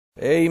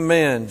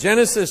Amen.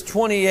 Genesis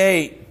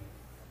 28.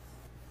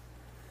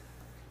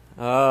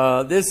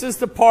 This is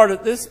the part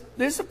of this.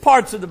 These are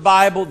parts of the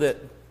Bible that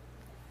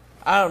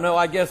I don't know.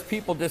 I guess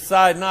people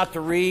decide not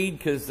to read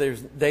because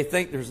they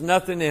think there's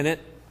nothing in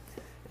it,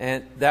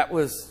 and that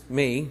was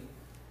me,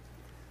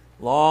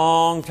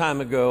 long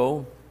time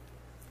ago.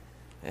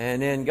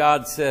 And then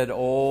God said,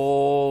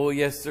 "Oh,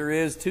 yes, there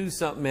is too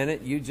something in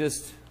it. You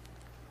just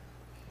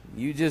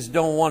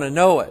don't want to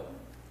know it."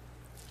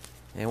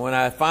 And when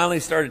I finally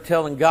started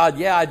telling God,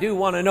 "Yeah, I do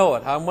want to know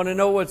it. I want to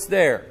know what's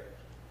there."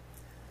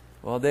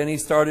 Well, then He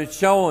started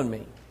showing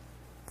me.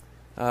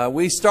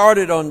 We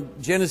started on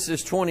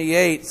Genesis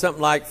 28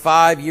 something like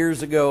 5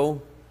 years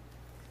ago.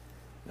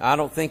 I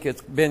don't think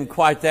it's been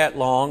quite that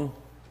long.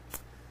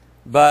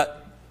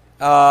 But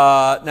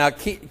now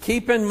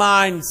keep in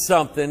mind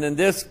something, and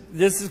this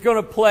is going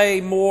to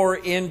play more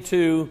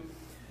into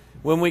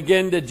when we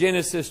get into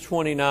Genesis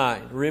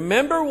 29.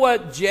 Remember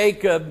what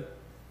Jacob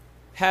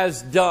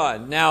has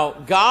done. Now,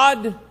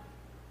 God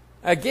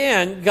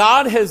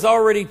has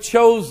already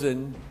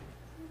chosen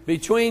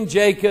between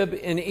Jacob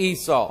and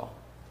Esau.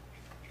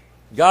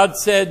 God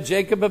said,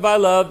 "Jacob have I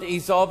loved,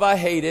 Esau have I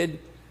hated."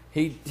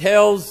 He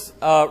tells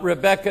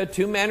Rebekah,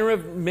 "Two manner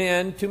of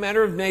men, two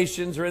manner of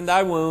nations are in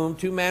thy womb,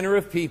 two manner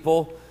of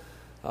people.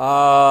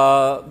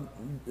 They'll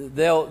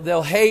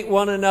hate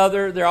one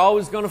another. They're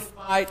always going to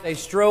fight. They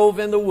strove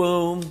in the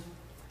womb."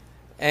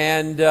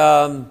 And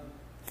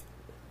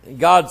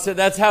God said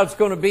that's how it's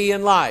going to be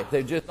in life.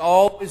 They're just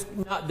always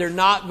they're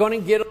not going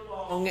to get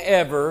along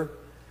ever.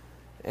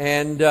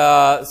 And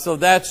so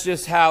that's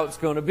just how it's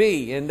going to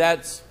be. And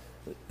that's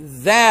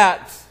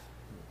that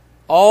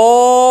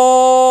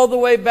all the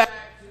way back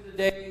to the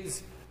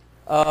days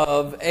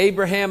of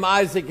Abraham,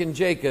 Isaac, and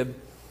Jacob.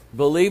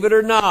 Believe it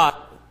or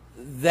not,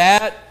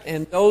 that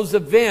and those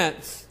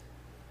events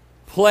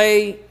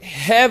play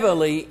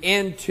heavily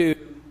into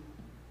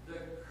the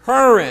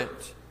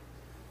current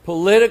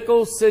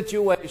political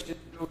situation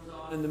that goes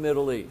on in the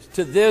Middle East.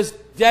 To this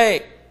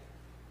day,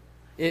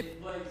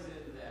 it plays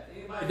into that.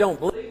 Anybody don't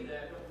believe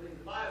that, don't believe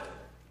the Bible.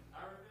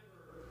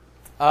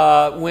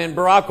 I remember when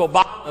Barack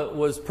Obama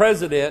was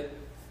president,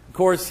 of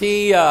course,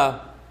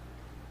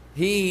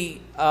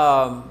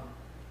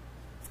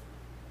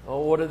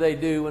 what do they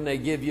do when they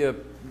give you,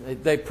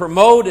 they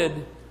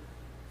promoted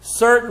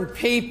certain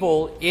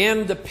people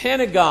in the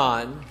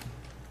Pentagon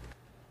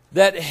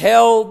that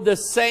held the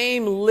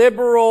same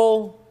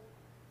liberal,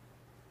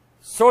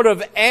 sort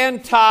of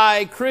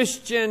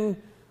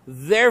anti-Christian,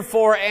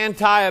 therefore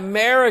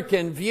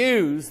anti-American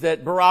views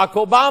that Barack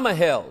Obama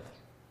held.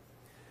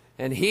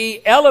 And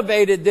he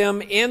elevated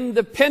them in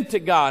the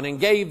Pentagon and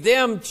gave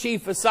them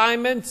chief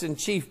assignments and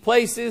chief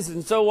places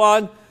and so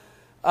on.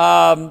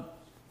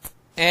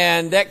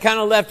 And that kind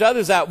of left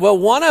others out. Well,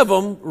 one of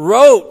them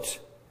wrote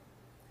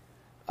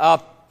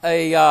a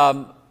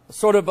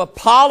sort of a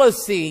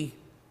policy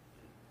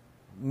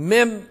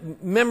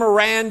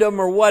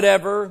memorandum or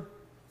whatever,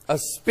 a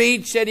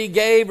speech that he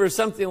gave or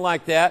something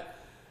like that,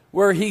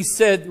 where he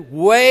said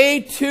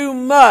way too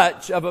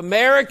much of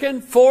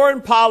American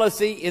foreign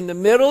policy in the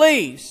Middle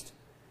East.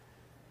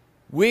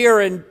 We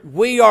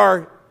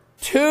are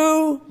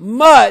too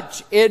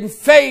much in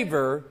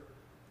favor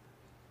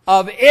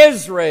of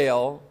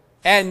Israel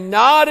and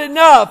not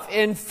enough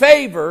in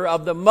favor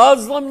of the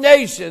Muslim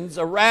nations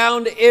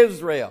around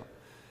Israel.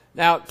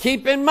 Now,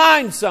 keep in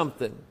mind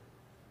something.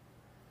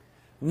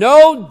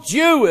 No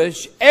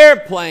Jewish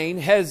airplane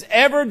has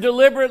ever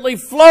deliberately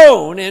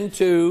flown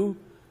into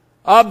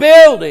a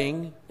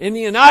building in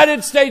the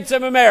United States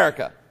of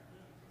America.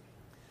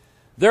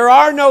 There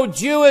are no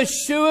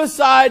Jewish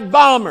suicide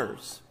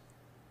bombers.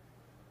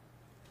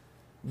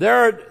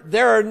 There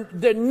are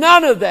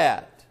none of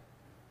that.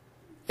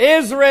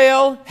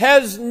 Israel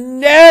has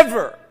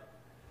never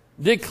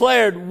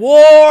declared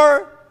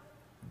war,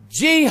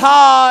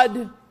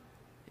 jihad,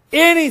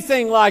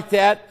 anything like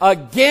that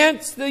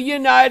against the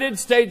United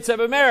States of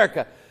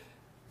America.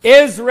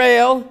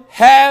 Israel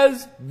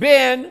has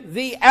been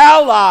the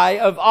ally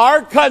of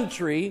our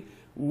country.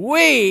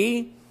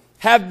 We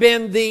have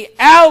been the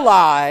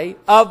ally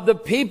of the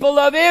people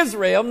of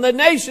Israel, the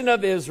nation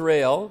of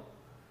Israel.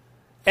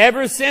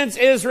 Ever since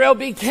Israel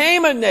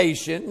became a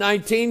nation,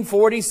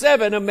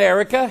 1947,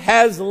 America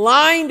has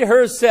lined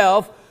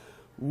herself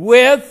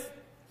with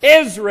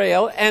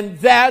Israel, and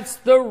that's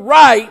the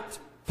right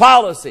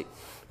policy.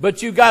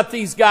 But you got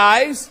these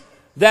guys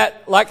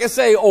that, like I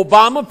say,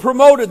 Obama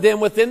promoted them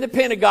within the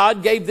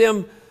Pentagon, gave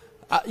them,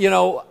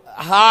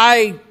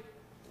 high,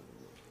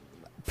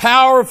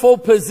 powerful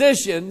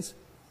positions,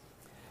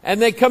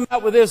 and they come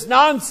out with this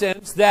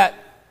nonsense that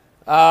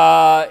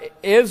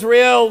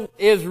Israel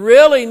is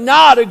really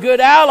not a good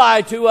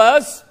ally to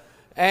us,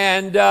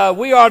 and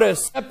we ought to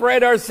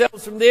separate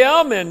ourselves from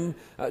them, and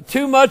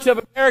too much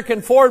of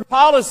American foreign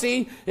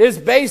policy is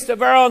based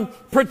around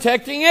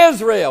protecting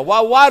Israel.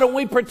 Well, why don't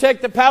we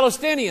protect the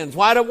Palestinians?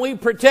 Why don't we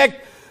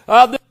protect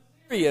the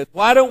Syrians?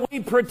 Why don't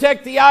we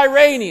protect the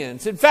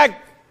Iranians? In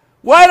fact,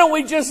 why don't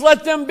we just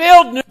let them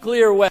build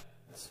nuclear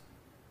weapons?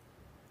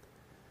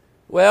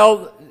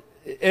 Well,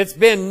 it's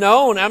been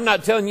known, I'm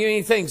not telling you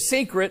anything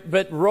secret,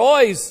 but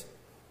Roy's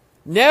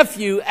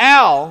nephew,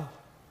 Al,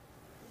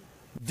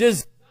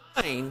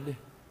 designed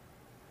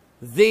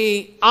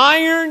the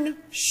iron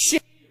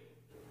shield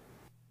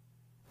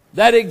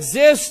that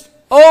exists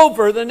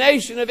over the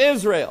nation of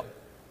Israel.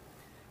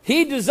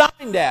 He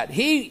designed that.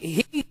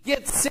 He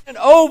gets sent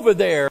over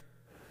there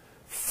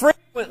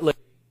frequently.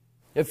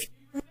 If you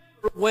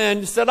remember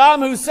when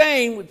Saddam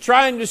Hussein was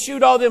trying to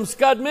shoot all them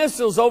Scud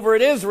missiles over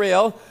at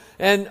Israel,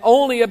 and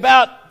only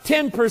about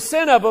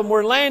 10% of them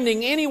were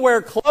landing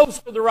anywhere close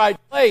to the right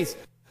place.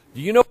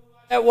 Do you know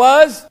what that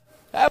was?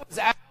 That was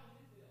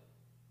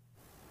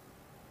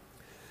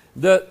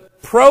the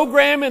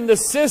program and the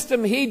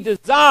system he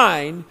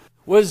designed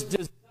was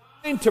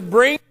designed to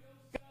bring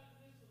those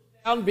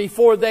down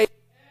before they ever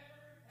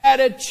had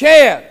a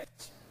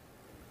chance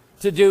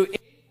to do any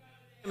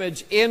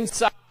damage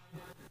inside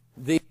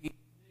the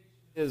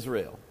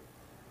Israel.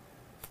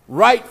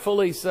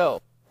 Rightfully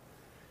so.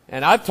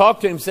 And I've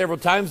talked to him several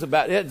times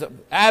about it. It's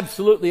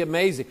absolutely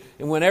amazing.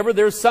 And whenever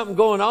there's something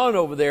going on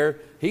over there,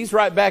 he's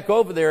right back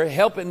over there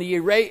helping the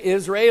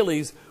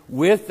Israelis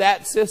with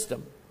that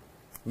system.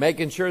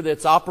 Making sure that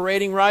it's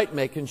operating right,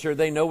 making sure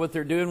they know what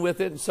they're doing with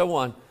it, and so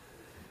on.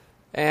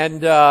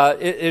 And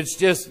it's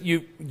just,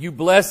 you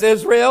bless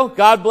Israel,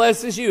 God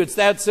blesses you. It's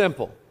that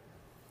simple.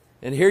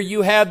 And here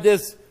you have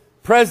this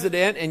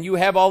president, and you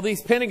have all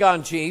these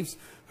Pentagon chiefs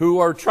who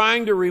are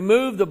trying to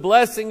remove the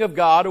blessing of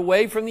God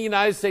away from the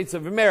United States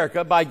of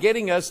America by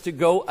getting us to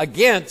go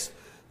against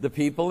the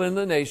people in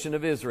the nation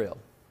of Israel.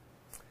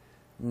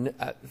 They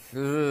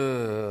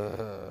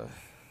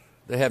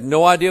have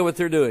no idea what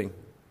they're doing.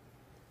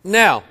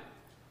 Now,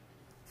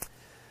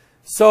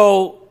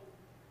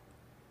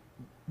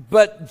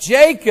 but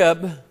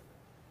Jacob,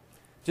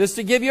 just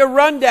to give you a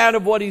rundown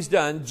of what he's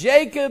done,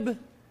 Jacob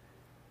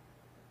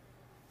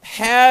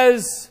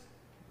has,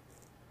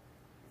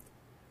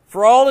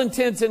 for all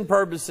intents and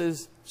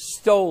purposes,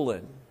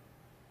 stolen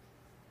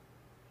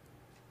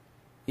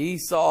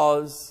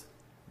Esau's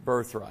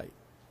birthright.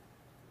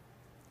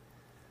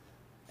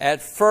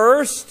 At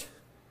first,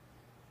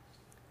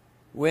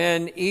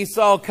 when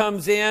Esau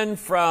comes in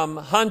from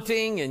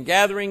hunting and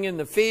gathering in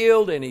the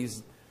field, and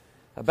he's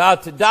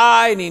about to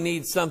die and he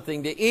needs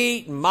something to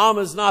eat, and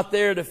mama's not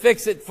there to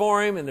fix it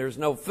for him, and there's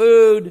no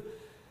food,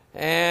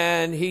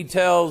 and he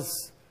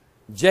tells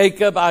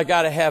Jacob, I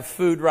got to have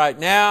food right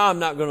now. I'm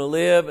not going to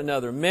live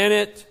another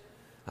minute.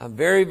 I'm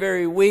very,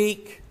 very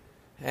weak.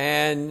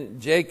 And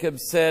Jacob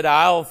said,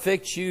 I'll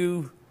fix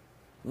you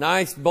a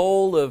nice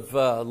bowl of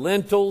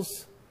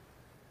lentils,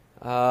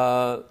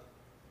 but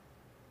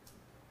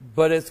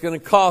it's going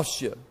to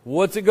cost you.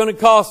 What's it going to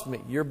cost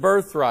me? Your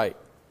birthright.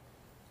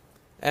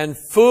 And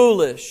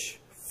foolish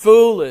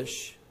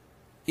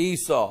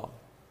Esau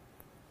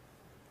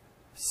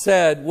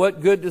said,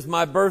 what good does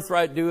my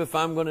birthright do if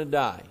I'm going to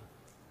die?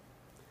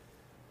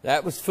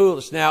 That was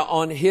foolish. Now,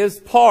 on his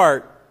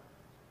part,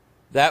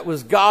 that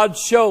was God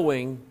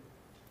showing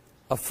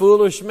a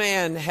foolish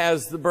man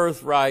has the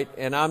birthright,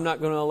 and I'm not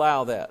going to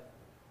allow that.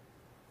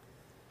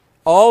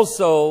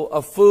 Also,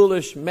 a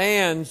foolish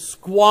man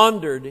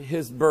squandered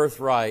his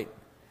birthright,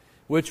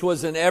 which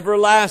was an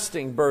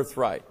everlasting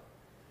birthright.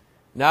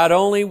 Not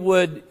only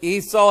would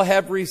Esau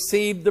have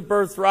received the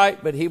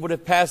birthright, but he would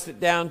have passed it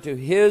down to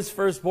his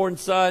firstborn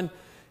son.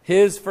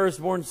 His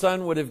firstborn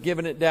son would have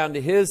given it down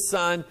to his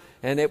son,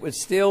 and it would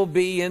still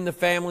be in the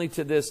family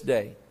to this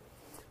day.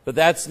 But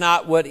that's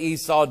not what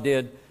Esau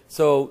did.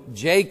 So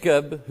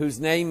Jacob, whose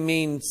name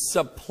means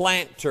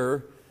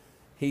supplanter,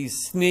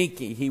 he's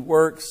sneaky. He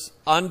works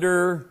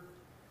under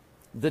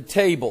the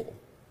table,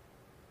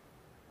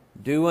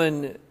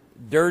 doing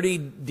dirty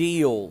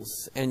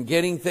deals and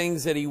getting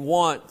things that he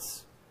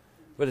wants,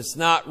 but it's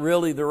not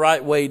really the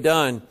right way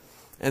done.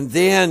 And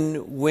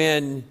then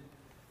when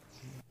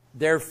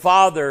their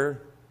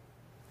father,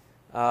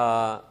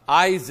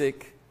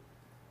 Isaac,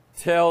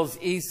 tells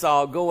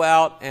Esau, go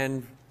out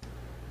and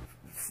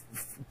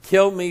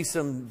kill me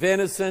some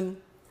venison,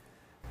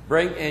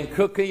 and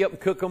cook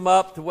them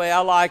up the way I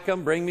like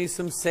them. Bring me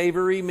some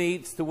savory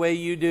meats the way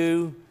you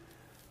do.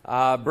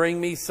 Bring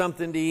me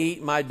something to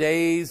eat. My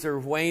days are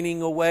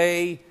waning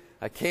away.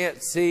 I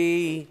can't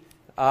see.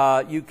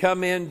 You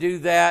come in, do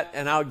that,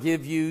 and I'll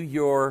give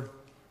you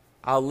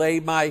I'll lay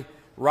my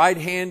right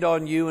hand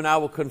on you, and I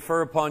will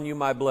confer upon you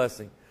my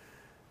blessing.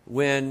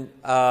 When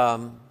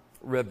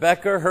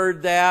Rebekah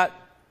heard that,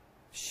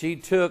 she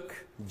took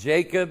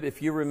Jacob,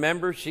 if you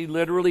remember, she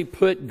literally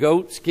put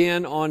goat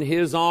skin on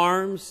his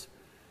arms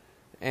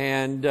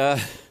and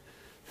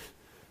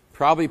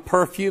probably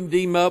perfumed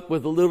him up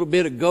with a little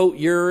bit of goat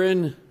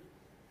urine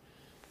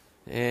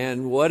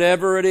and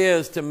whatever it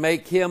is to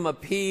make him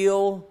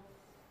appeal,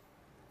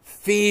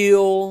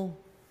 feel,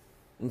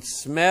 and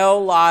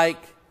smell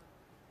like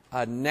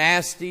a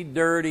nasty,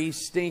 dirty,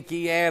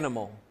 stinky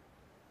animal.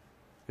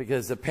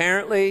 Because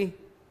apparently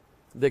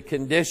the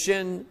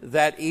condition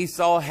that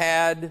Esau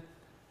had,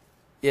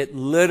 it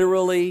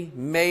literally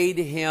made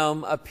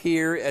him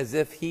appear as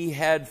if he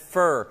had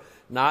fur.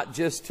 not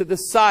just to the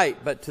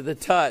sight, but to the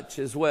touch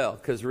as well.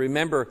 Because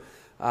remember,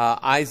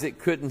 Isaac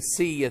couldn't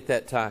see at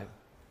that time.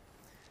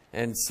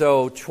 And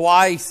so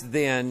twice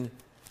then,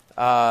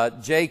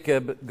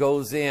 Jacob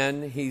goes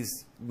in.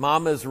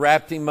 Mama's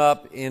wrapped him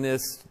up in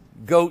his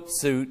goat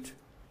suit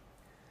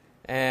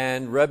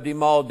and rubbed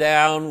him all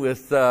down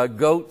with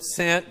goat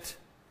scent.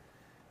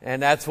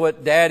 And that's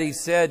what Daddy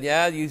said.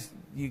 Yeah,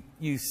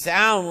 you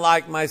sound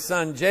like my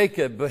son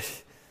Jacob,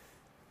 but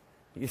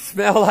you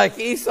smell like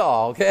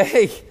Esau,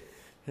 okay?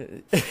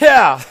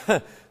 Yeah,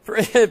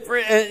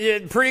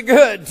 pretty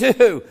good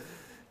too.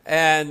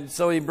 And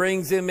so he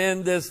brings him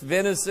in this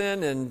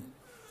venison, and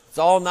it's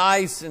all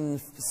nice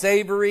and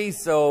savory.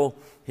 So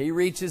he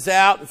reaches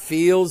out,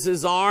 feels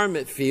his arm.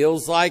 It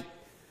feels like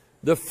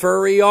the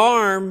furry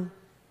arm.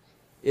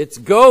 It's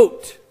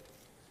goat.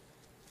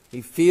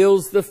 He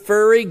feels the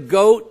furry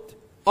goat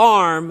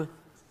arm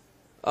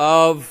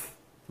of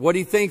what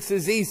he thinks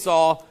is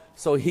Esau.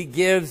 So he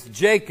gives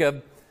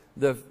Jacob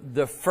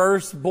the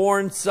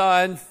firstborn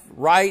son,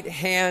 right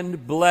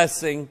hand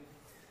blessing.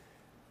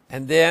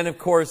 And then, of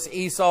course,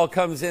 Esau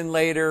comes in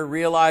later,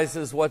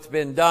 realizes what's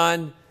been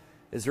done.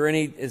 Is there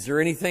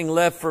anything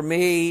left for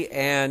me?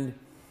 And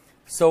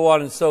so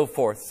on and so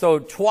forth. So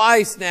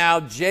twice now,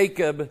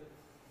 Jacob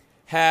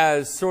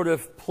has sort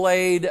of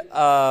played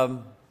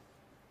kind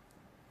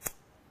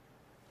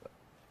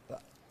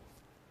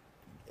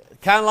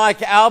of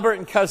like Albert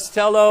and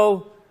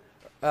Costello,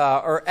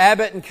 or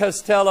Abbott and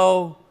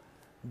Costello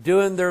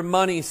doing their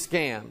money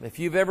scam. If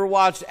you've ever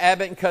watched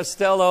Abbott and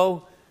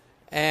Costello,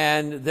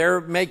 and they're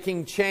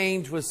making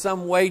change with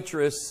some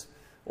waitress,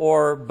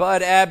 or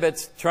Bud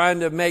Abbott's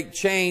trying to make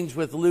change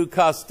with Lou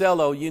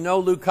Costello, you know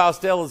Lou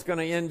Costello is going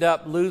to end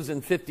up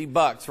losing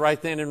 $50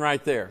 right then and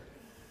right there.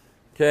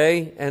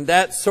 Okay? And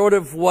that's sort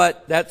of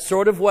what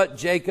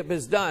Jacob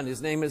has done.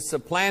 His name is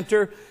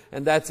Supplanter,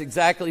 and that's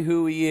exactly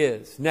who he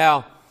is.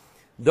 Now,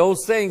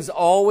 those things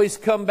always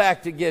come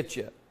back to get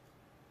you.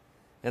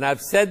 And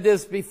I've said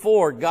this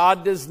before,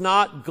 God does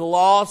not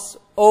gloss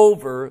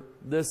over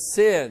the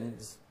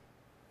sins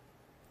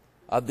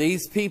of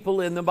these people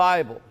in the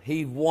Bible.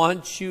 He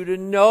wants you to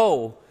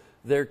know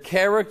their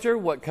character,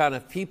 what kind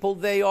of people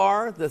they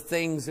are, the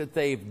things that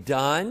they've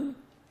done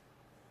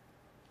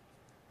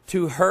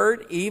to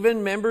hurt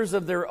even members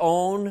of their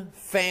own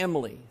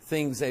family,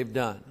 things they've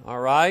done. All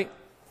right?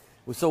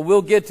 So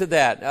we'll get to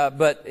that.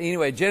 But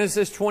anyway,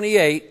 Genesis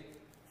 28,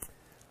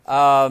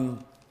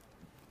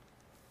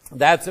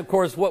 that's of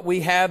course what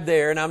we have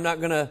there, and I'm not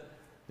going to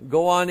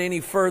go on any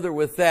further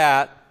with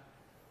that.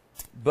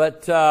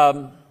 But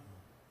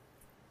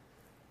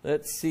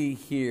let's see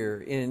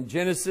here. In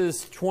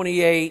Genesis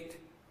 28,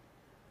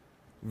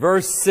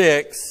 verse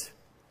 6,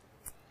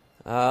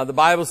 the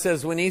Bible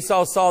says, when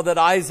Esau saw that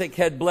Isaac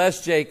had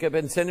blessed Jacob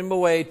and sent him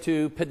away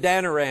to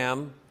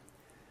Padanaram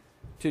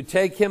to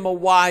take him a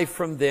wife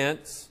from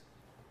thence,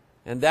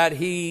 and that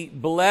he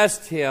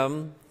blessed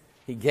him,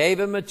 he gave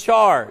him a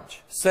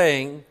charge,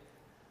 saying,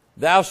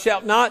 thou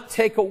shalt not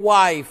take a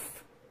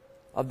wife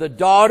of the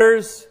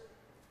daughters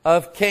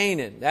of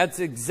Canaan. That's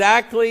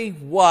exactly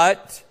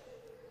what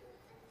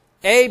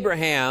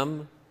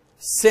Abraham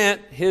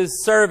sent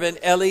his servant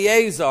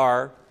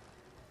Eleazar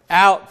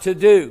out to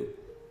do.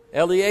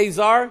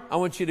 Eleazar, I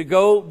want you to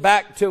go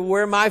back to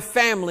where my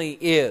family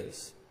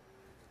is,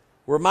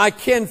 where my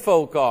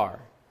kinfolk are.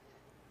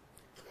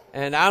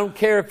 And I don't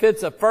care if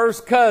it's a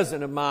first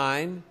cousin of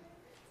mine.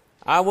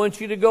 I want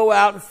you to go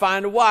out and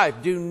find a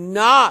wife. Do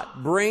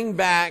not bring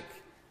back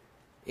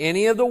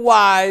any of the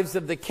wives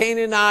of the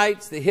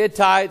Canaanites, the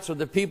Hittites, or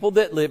the people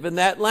that live in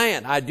that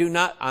land.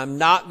 I'm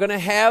not going to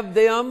have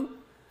them.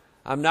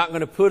 I'm not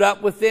going to put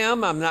up with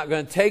them. I'm not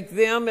going to take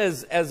them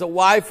as a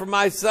wife for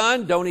my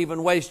son. Don't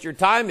even waste your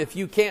time. If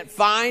you can't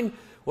find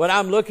what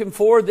I'm looking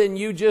for, then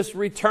you just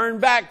return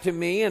back to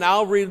me, and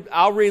I'll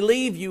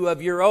relieve you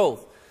of your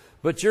oath.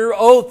 But your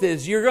oath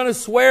is you're going to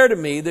swear to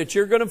me that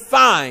you're going to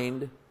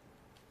find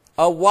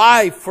a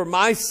wife for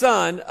my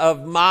son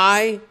of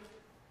my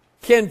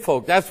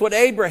kinfolk. That's what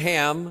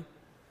Abraham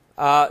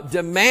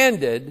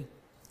demanded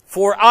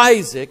for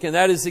Isaac, and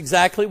that is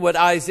exactly what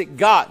Isaac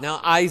got.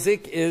 Now,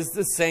 Isaac is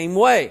the same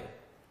way.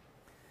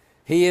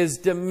 He is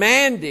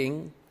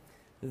demanding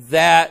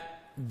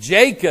that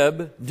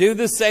Jacob do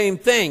the same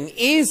thing.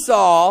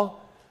 Esau,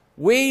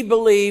 we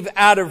believe,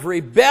 out of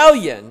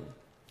rebellion,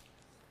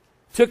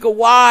 took a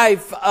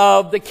wife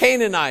of the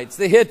Canaanites,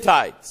 the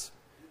Hittites,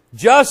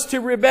 just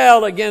to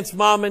rebel against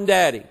mom and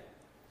daddy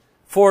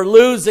for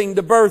losing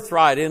the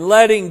birthright and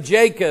letting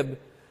Jacob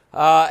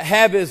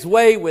have his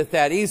way with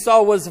that.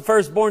 Esau was the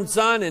firstborn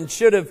son and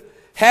should have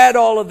had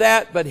all of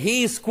that, but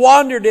he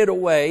squandered it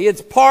away.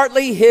 It's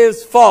partly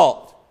his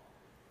fault.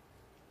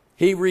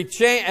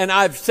 And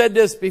I've said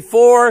this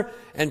before,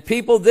 and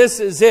people, this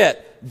is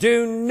it.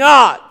 Do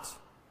not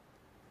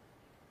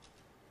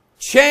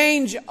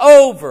change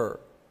over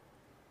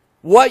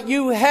what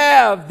you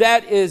have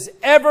that is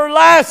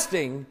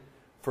everlasting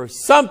for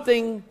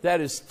something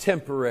that is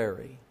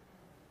temporary.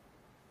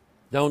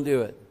 Don't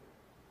do it.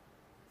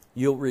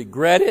 You'll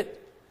regret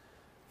it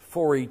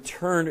for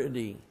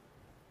eternity.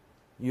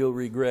 you'll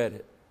regret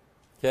it.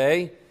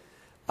 Okay?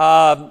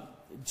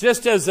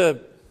 Just as a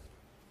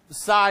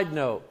side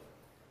note,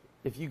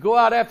 if you go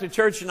out after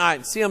church tonight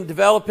and see them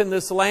developing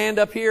this land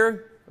up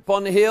here, up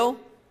on the hill,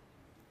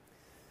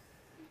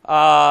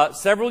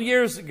 several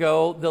years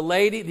ago,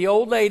 the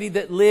old lady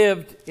that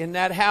lived in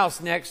that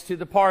house next to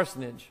the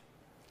parsonage,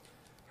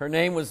 her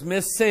name was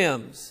Miss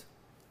Sims.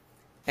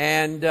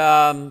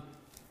 And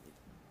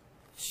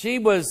she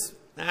was,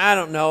 I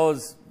don't know,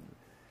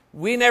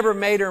 we never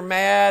made her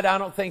mad. I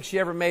don't think she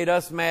ever made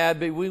us mad,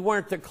 but we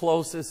weren't the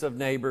closest of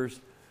neighbors.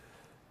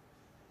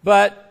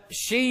 But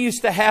she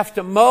used to have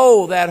to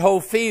mow that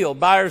whole field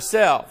by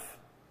herself.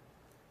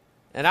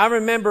 And I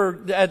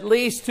remember at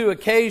least 2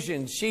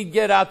 occasions she'd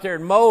get out there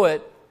and mow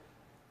it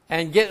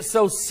and get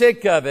so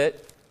sick of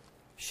it,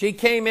 she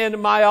came into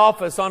my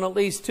office on at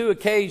least 2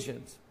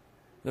 occasions.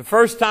 The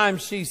first time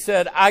she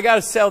said, I got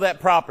to sell that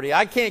property.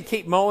 I can't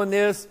keep mowing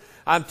this.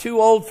 I'm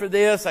too old for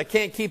this. I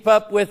can't keep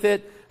up with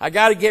it. I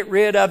got to get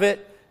rid of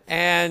it.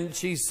 And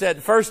she said,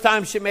 the first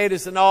time she made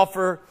us an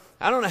offer,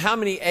 I don't know how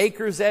many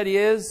acres that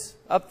is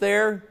up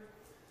there,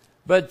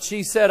 but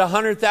she said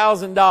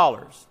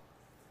 $100,000.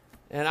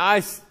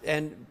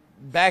 And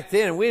back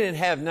then we didn't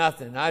have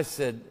nothing. I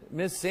said,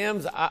 Miss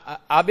Sims,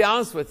 I'll be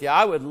honest with you,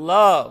 I would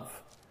love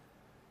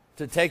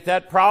to take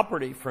that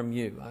property from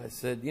you. I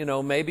said, you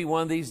know, maybe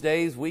one of these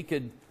days we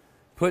could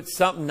put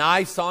something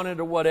nice on it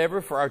or whatever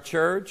for our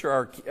church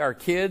or our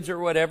kids or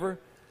whatever.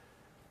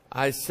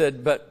 I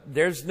said, but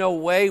there's no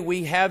way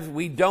we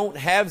don't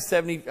have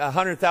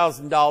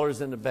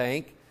 $100,000 in the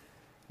bank.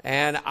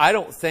 And I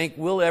don't think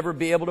we'll ever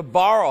be able to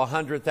borrow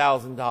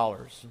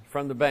 $100,000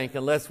 from the bank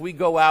unless we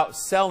go out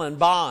selling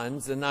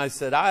bonds. And I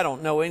said, I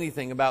don't know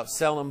anything about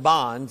selling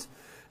bonds.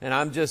 And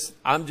I just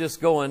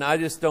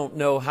don't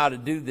know how to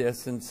do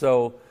this. And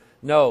so,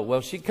 no.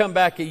 Well, she come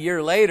back a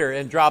year later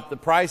and dropped the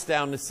price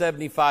down to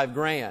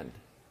 $75,000.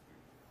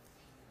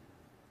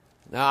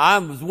 Now, I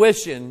was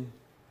wishing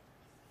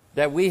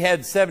that we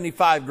had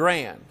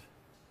 $75,000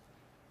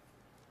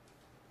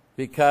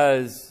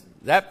 because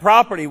that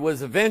property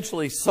was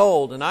eventually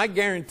sold, and I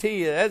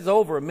guarantee you that's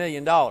over $1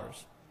 million.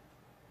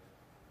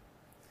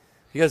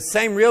 Because the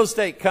same real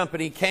estate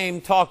company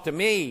came talk to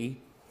me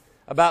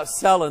about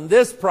selling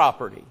this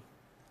property.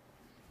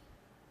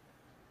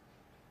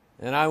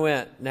 And I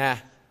went, nah.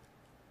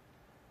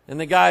 And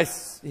the guy,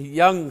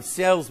 young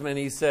salesman,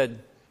 he said,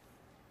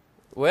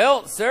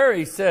 well, sir,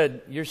 he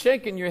said, you're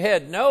shaking your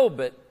head no,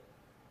 but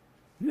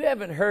you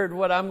haven't heard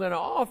what I'm going to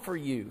offer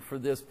you for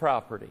this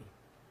property.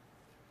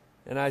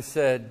 And I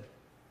said,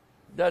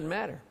 doesn't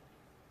matter.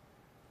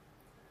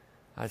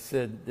 I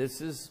said, this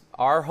is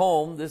our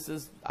home.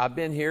 I've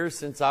been here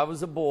since I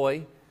was a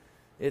boy.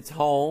 It's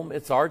home.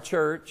 It's our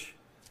church.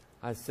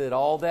 I said,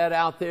 all that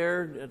out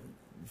there,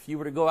 if you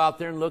were to go out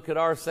there and look at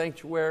our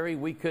sanctuary,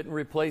 we couldn't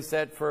replace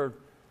that for,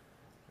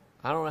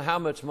 I don't know how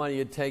much money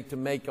it'd take to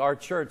make our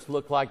church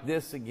look like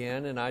this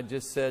again. And I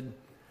just said,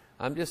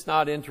 I'm just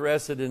not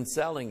interested in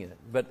selling it.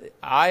 But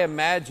I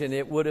imagine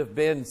it would have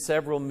been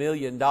several $1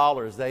 million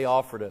they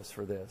offered us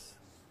for this.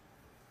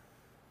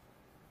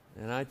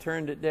 And I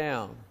turned it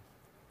down.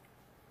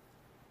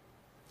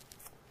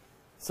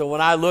 So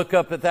when I look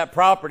up at that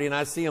property and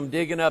I see them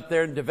digging up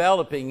there and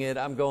developing it,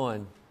 I'm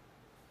going,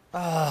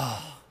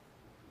 oh,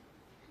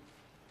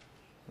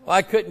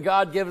 why couldn't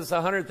God give us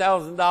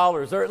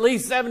 $100,000 or at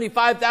least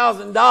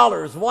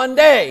 $75,000 one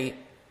day?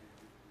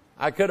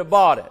 I could have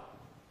bought it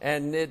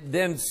and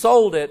then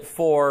sold it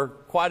for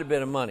quite a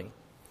bit of money.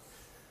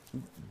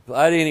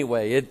 But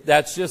anyway,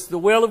 that's just the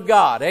will of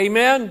God.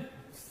 Amen?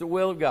 It's the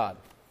will of God.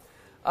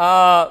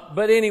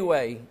 But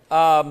anyway,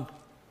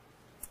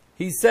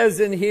 he says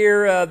in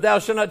here, thou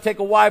shalt not take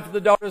a wife of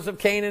the daughters of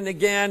Canaan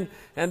again.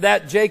 And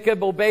that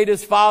Jacob obeyed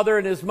his father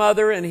and his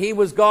mother, and he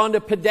was gone to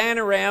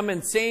Padanaram,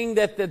 and seeing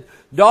that the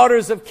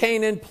daughters of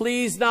Canaan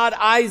pleased not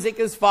Isaac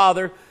his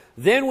father,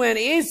 then went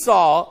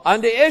Esau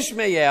unto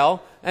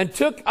Ishmael, and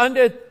took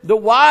unto the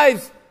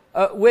wives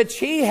which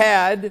he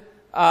had,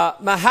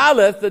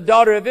 Mahalath, the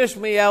daughter of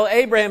Ishmael,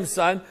 Abraham's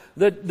son,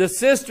 the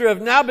sister of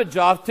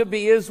Nabajoth, to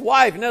be his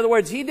wife. In other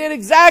words, he did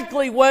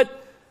exactly what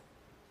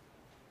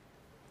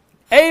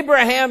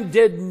Abraham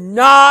did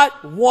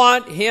not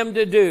want him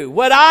to do,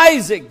 what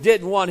Isaac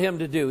didn't want him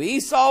to do.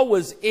 Esau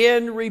was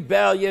in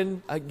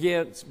rebellion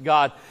against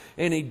God,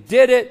 and he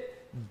did it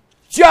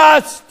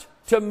just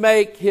to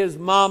make his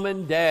mom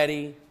and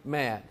daddy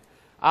mad.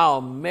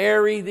 I'll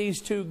marry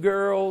these 2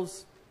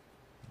 girls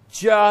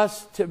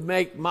just to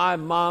make my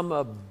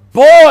mama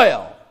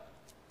boil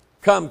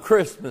come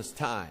Christmas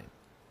time.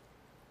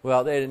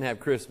 Well, they didn't have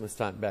Christmas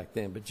time back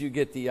then, but you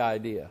get the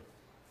idea.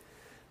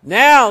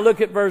 Now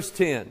look at verse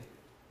 10.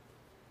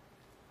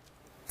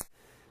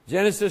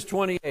 Genesis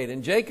 28.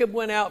 And Jacob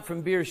went out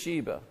from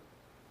Beersheba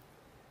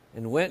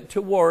and went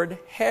toward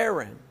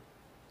Haran.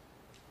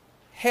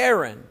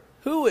 Haran.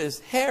 Who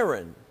is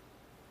Haran?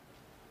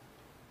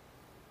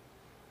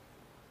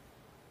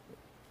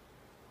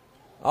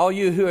 All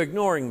you who are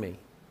ignoring me.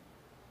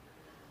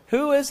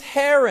 Who is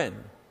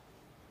Haran?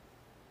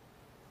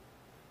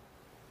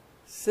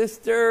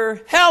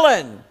 Sister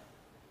Helen.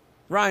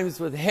 rhymes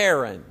with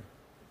heron?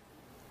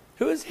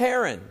 Who is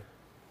heron?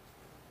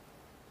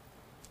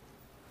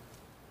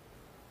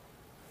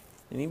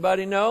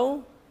 Anybody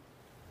know?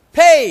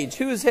 Paige,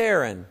 who is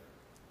heron?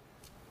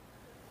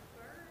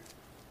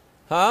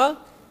 Huh?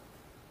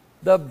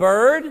 The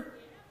bird?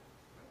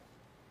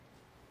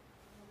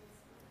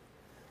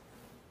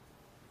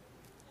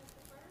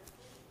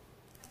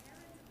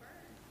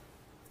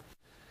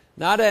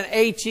 Not an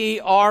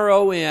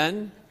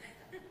H-E-R-O-N.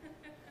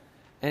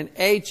 An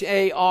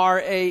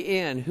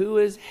H-A-R-A-N. Who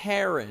is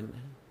heron?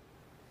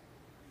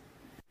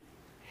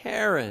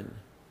 Heron.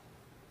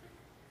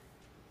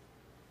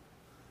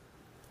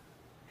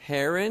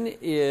 Heron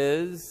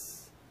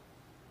is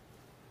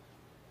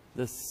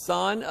the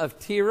son of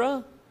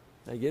Terah.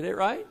 Did I get it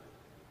right?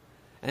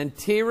 And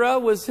Terah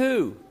was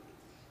who?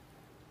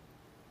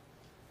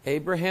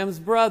 Abraham's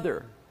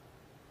brother.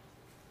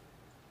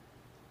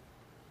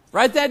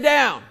 Write that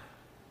down.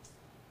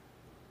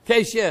 In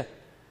case you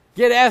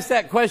get asked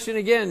that question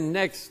again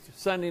next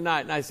Sunday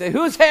night. And I say,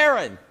 who's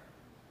Heron?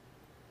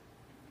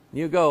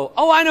 You go,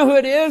 oh, I know who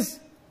it is.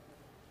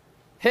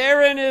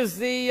 Heron is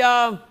the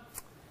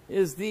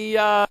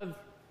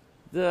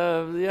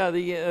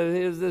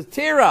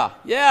Terah.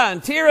 Yeah,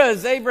 and Terah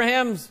is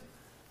Abraham's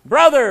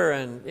brother.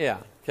 And yeah,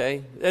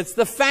 okay. It's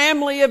the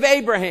family of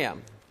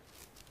Abraham.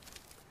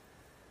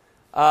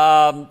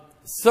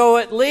 So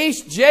at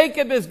least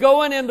Jacob is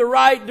going in the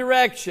right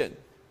direction.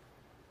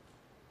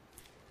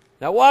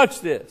 Now watch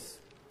this.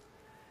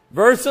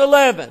 Verse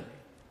 11.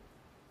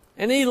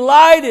 And he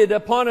lighted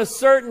upon a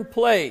certain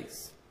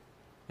place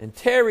and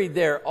tarried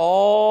there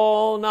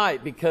all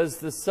night because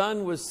the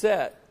sun was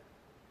set.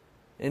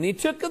 And he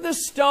took of the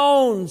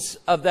stones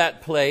of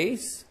that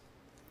place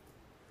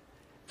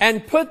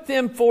and put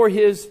them for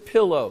his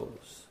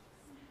pillows.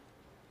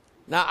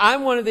 Now,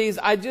 I'm one of these,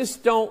 I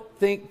just don't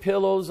think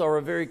pillows are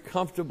a very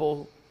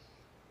comfortable,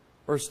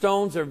 or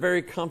stones are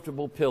very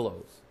comfortable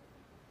pillows.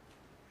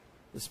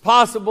 It's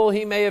possible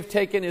he may have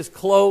taken his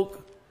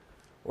cloak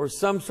or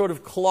some sort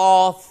of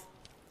cloth,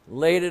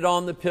 laid it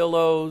on the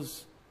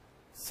pillows,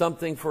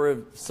 something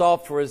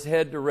soft for his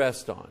head to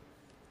rest on.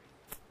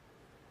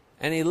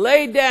 And he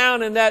lay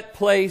down in that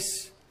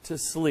place to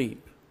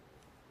sleep.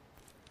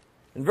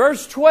 In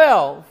verse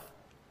 12,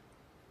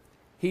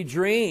 he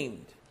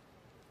dreamed.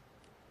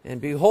 And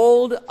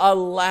behold, a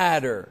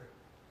ladder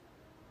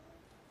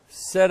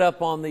set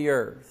up on the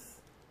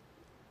earth.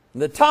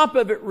 And the top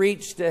of it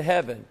reached to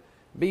heaven.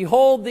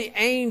 Behold, the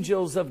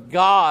angels of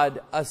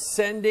God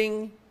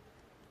ascending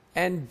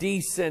and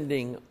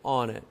descending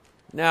on it.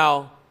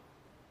 Now,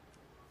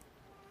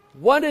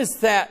 what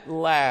is that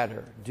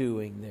ladder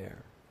doing there?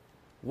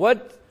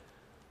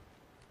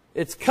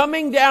 It's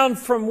coming down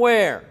from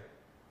where?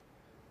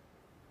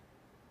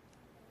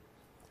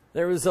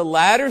 There was a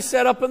ladder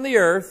set up on the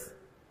earth.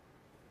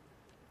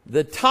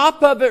 The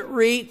top of it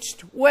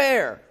reached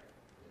where?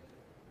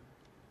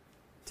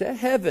 To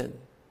heaven.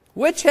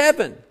 Which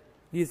heaven,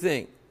 do you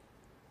think?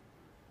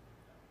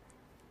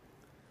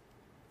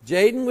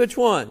 Jaden, which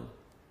one?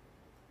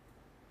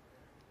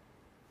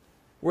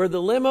 Where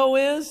the limo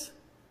is?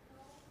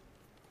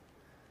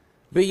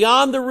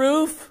 Beyond the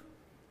roof?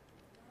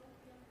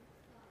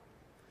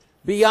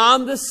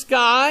 Beyond the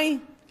sky?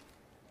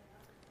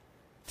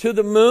 To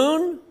the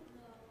moon?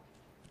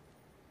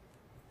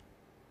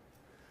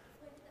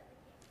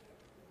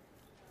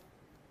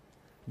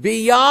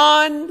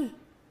 Beyond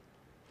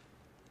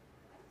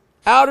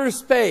outer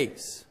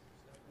space.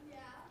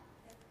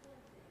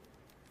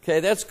 Okay,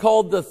 that's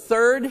called the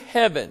third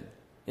heaven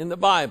in the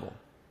Bible.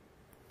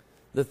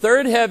 The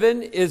third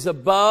heaven is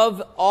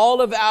above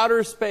all of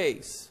outer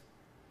space.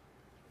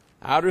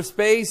 Outer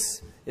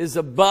space is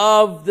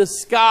above the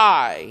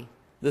sky.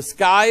 The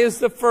sky is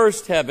the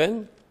first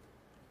heaven.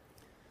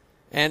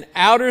 And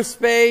outer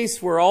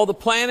space, where all the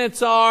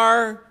planets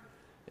are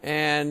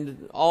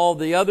and all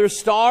the other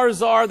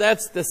stars are,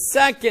 that's the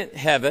second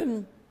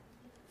heaven.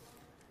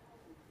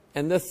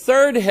 And the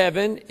third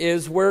heaven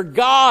is where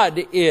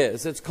God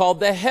is. It's called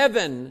the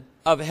heaven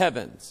of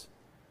heavens.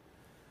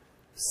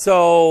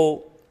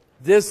 So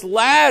this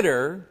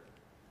ladder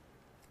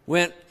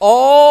went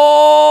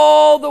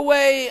all the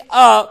way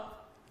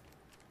up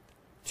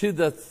to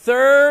the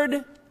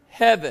third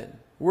heaven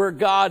where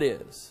God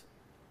is.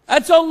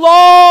 That's a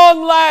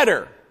long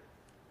ladder.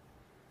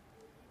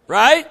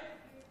 Right?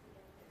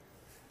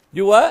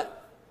 Do what?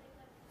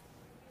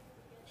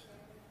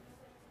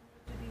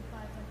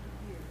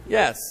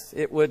 Yes,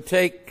 it would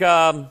take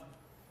traveling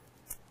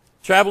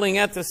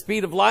at the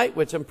speed of light,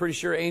 which I'm pretty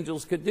sure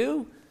angels could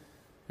do.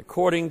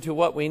 According to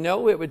what we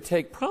know, it would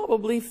take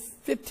probably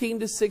 15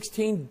 to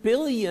 16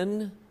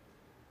 billion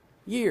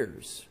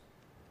years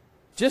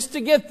just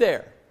to get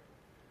there.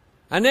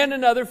 And then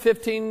another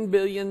 15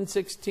 billion,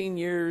 16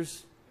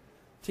 years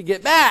to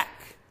get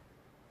back.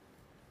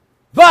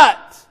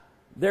 But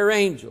they're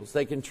angels.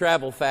 They can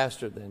travel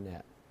faster than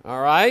that.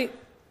 All right?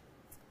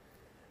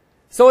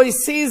 So he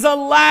sees a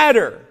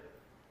ladder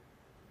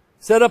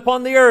set up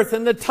on the earth,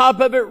 and the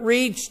top of it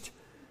reached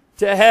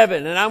to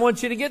heaven. And I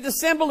want you to get the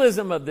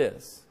symbolism of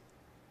this.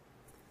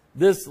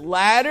 This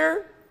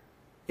ladder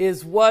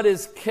is what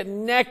is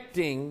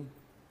connecting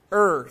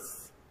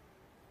earth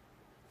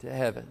to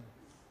heaven.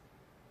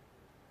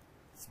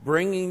 It's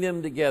bringing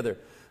them together.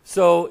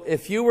 So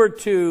if you were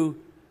to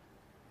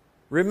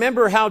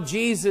remember how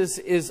Jesus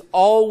is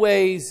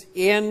always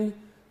in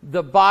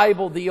the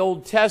Bible, the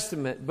Old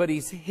Testament, but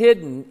He's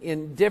hidden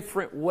in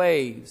different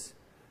ways,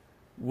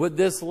 would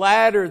this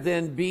ladder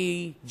then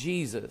be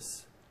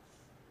Jesus?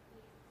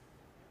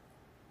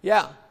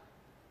 Yeah.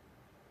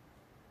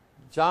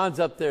 John's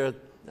up there.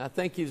 I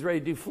think he's ready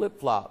to do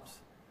flip-flops.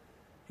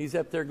 He's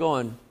up there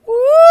going,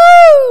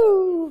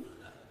 woo!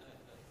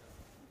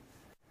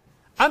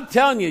 I'm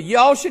telling you,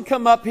 y'all should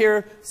come up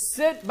here,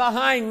 sit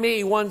behind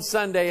me one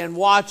Sunday and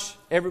watch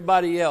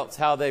everybody else,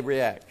 how they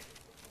react.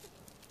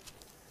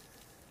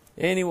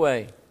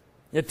 Anyway,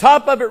 the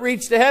top of it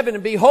reached to heaven,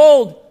 and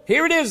behold,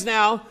 here it is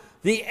now,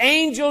 the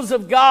angels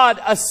of God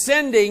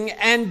ascending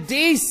and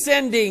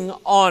descending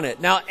on it.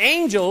 Now,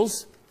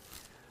 angels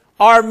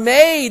are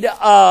made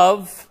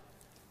of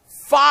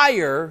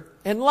fire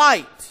and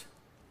light.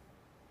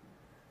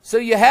 So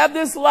you have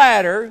this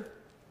ladder,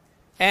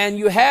 and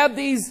you have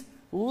these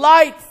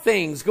light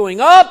things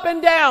going up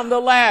and down the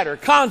ladder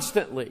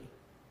constantly.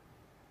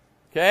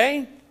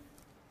 Okay?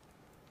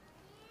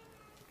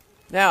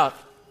 Now,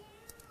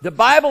 the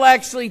Bible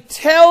actually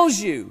tells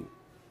you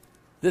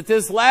that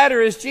this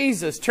ladder is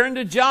Jesus. Turn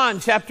to John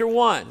chapter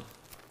 1.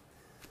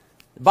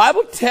 The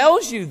Bible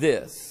tells you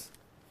this.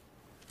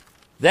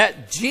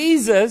 That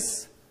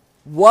Jesus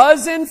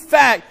was in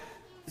fact...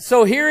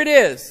 So here it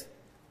is.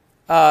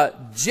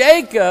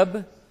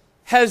 Jacob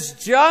has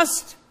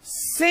just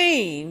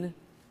seen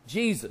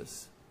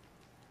Jesus.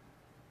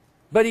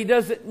 But he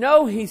doesn't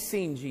know he's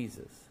seen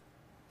Jesus.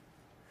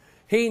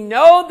 He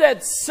knows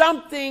that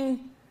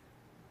something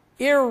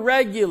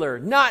irregular,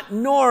 not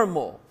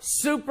normal,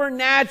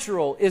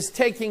 supernatural is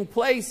taking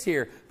place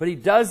here. But he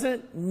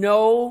doesn't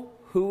know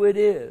who it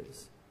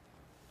is.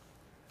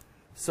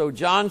 So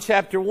John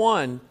chapter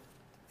 1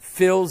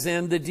 fills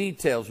in the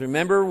details.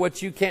 Remember,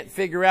 what you can't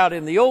figure out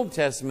in the Old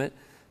Testament,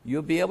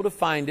 you'll be able to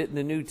find it in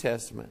the New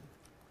Testament.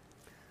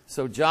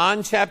 So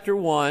John chapter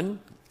 1,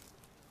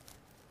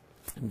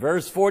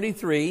 verse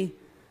 43,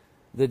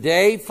 the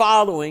day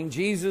following,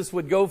 Jesus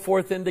would go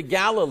forth into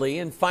Galilee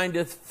and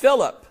findeth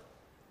Philip,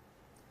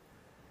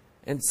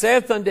 and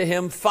saith unto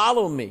him,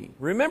 follow me.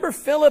 Remember,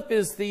 Philip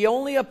is the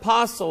only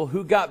apostle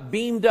who got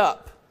beamed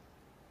up.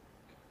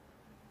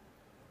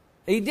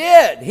 He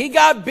did. He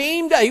got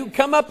beamed up. He would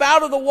come up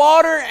out of the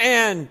water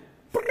and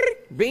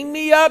beam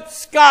me up,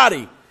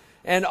 Scotty.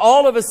 And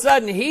all of a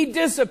sudden, he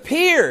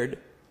disappeared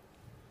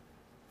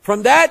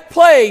from that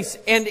place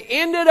and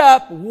ended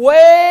up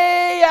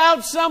way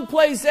out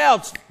someplace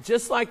else,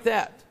 just like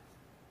that.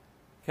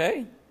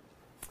 Okay?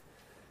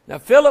 Now,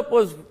 Philip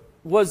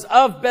was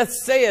of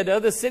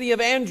Bethsaida, the city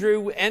of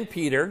Andrew and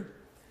Peter.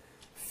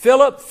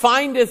 Philip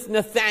findeth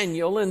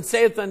Nathanael and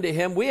saith unto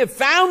him, we have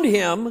found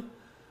him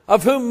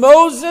of whom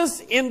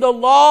Moses in the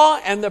law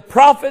and the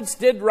prophets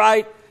did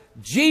write,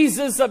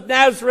 Jesus of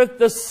Nazareth,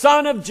 the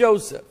son of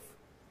Joseph.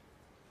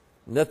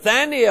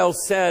 Nathanael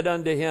said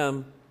unto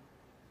him,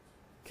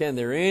 can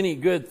there any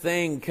good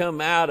thing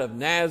come out of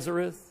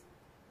Nazareth?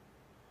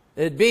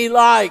 It'd be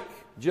like,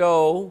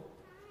 Joe,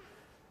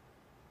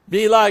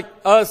 be like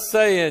us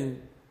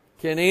saying,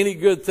 can any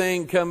good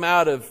thing come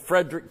out of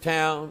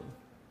Fredericktown?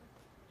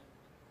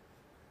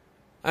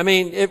 I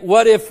mean,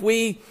 what if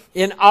we,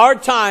 in our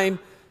time,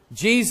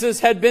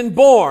 Jesus had been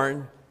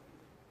born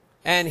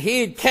and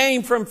he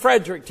came from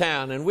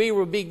Fredericktown and we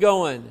would be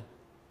going,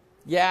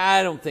 yeah,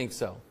 I don't think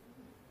so.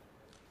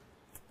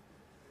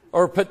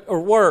 Or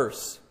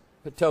worse,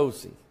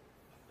 Potosi.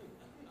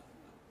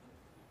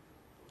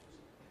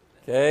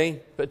 Okay,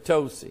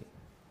 Potosi.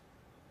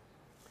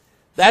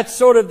 That's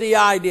sort of the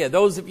idea.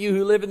 Those of you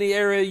who live in the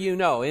area, you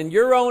know. In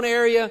your own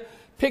area,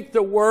 pick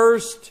the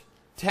worst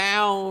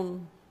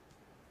town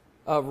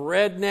of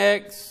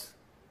rednecks,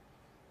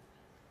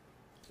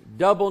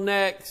 double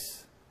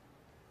necks,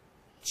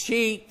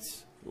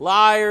 cheats,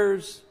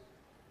 liars,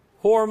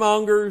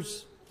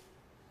 whoremongers,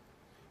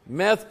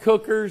 meth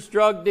cookers,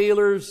 drug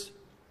dealers,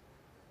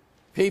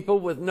 people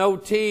with no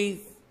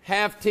teeth,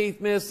 half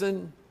teeth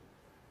missing.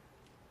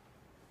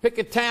 Pick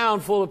a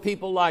town full of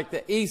people like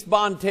that. East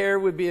Bonne Terre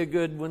would be a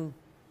good one.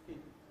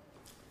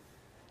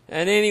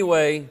 And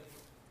anyway,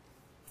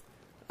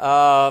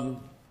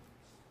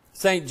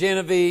 St.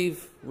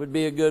 Genevieve would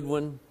be a good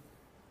one.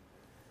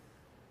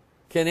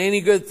 Can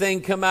any good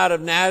thing come out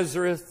of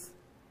Nazareth?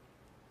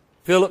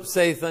 Philip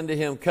saith unto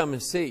him, come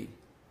and see.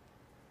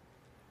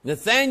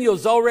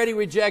 Nathanael's already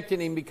rejecting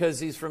him because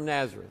he's from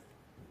Nazareth.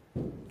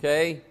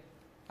 Okay?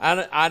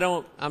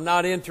 I'm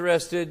not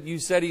interested. You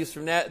said he's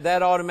from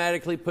that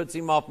automatically puts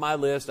him off my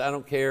list. I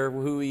don't care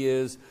who he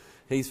is.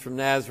 He's from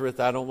Nazareth.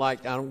 I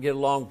don't get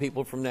along with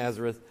people from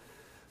Nazareth.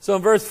 So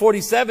in verse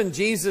 47,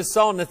 Jesus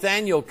saw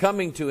Nathanael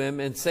coming to him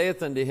and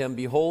saith unto him,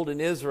 behold,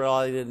 an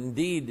Israelite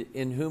indeed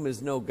in whom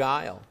is no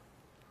guile.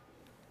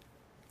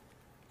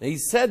 He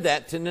said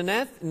that to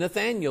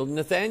Nathanael.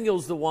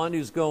 Nathanael's the one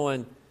who's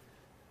going,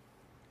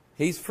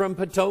 He's from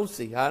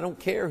Potosi. I don't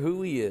care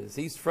who he is.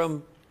 He's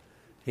from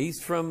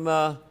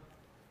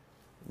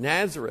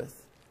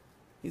Nazareth.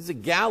 He's a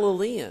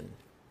Galilean.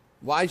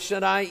 Why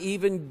should I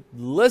even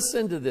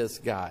listen to this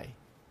guy?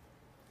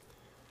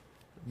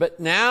 But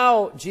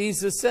now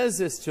Jesus says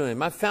this to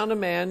him. I found a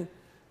man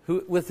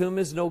with whom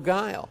is no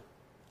guile.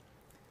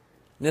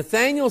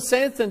 Nathanael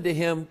saith unto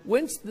him,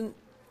 Whence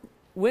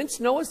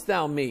knowest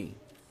thou me?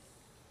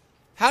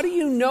 How do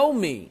you know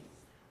me?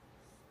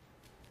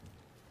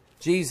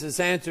 Jesus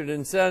answered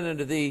and said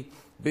unto thee,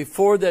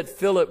 Before that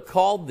Philip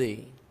called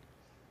thee,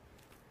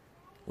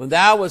 when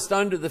thou wast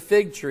under the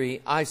fig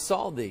tree, I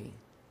saw thee.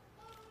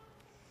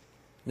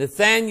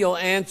 Nathanael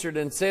answered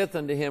and saith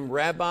unto him,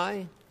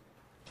 Rabbi,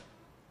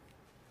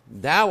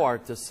 thou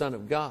art the Son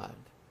of God.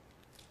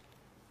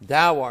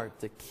 Thou art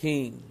the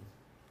King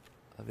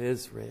of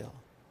Israel.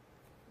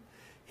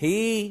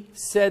 He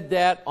said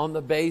that on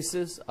the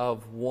basis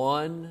of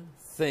one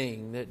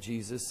thing that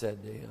Jesus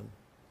said to him.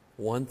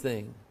 One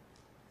thing.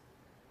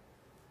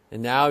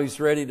 And now he's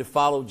ready to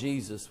follow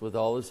Jesus with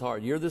all his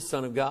heart. You're the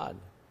Son of God.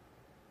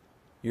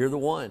 You're the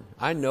one.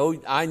 I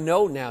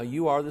know now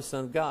you are the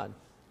Son of God.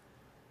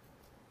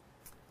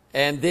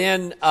 And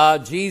then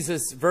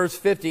Jesus, verse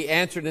 50,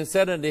 answered and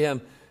said unto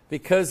him,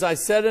 Because I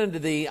said unto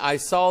thee, I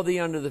saw thee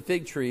under the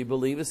fig tree,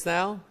 believest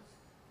thou?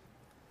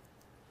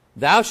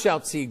 Thou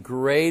shalt see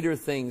greater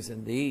things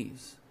than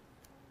these.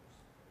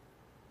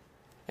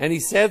 And he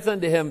saith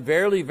unto him,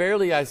 Verily,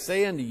 verily, I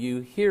say unto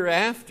you,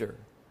 hereafter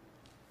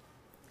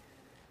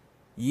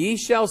ye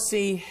shall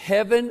see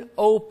heaven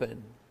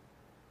open,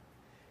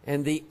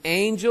 and the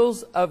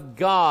angels of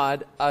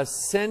God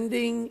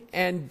ascending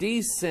and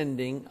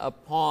descending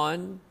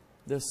upon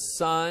the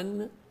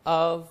Son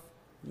of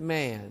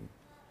Man.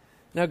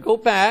 Now go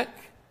back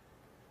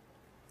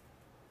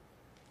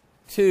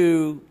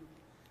to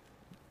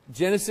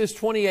Genesis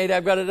 28.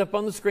 I've got it up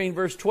on the screen,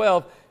 verse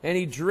 12. And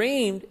he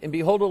dreamed, and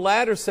behold, a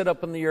ladder set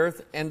up on the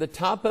earth, and the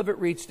top of it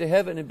reached to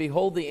heaven, and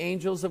behold, the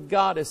angels of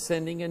God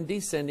ascending and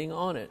descending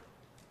on it.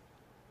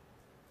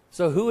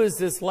 So who is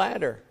this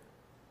ladder?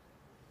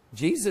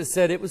 Jesus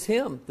said it was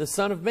him, the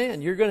Son of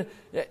Man. You're going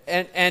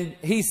to, and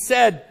he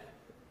said,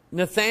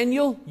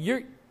 Nathanael,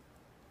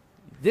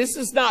 this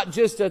is not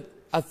just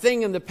a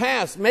thing in the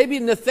past. Maybe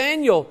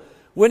Nathanael,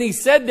 when he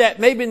said that,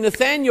 maybe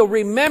Nathanael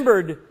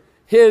remembered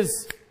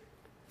his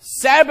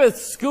Sabbath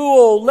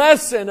school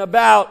lesson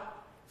about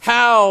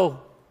how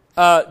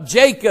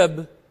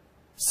Jacob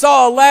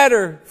saw a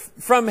ladder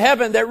from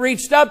heaven that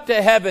reached up to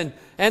heaven,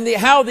 and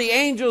how the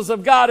angels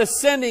of God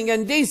ascending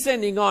and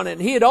descending on it.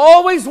 He had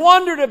always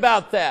wondered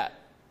about that.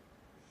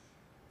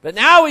 But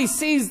now he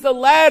sees the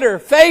ladder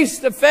face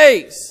to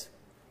face.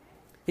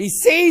 He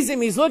sees him.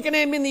 He's looking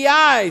at him in the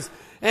eyes.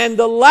 And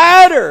the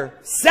ladder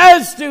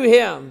says to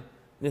him,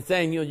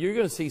 Nathanael, you're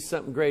going to see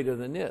something greater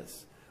than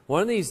this.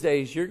 One of these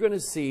days, you're going to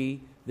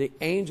see the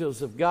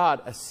angels of God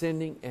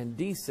ascending and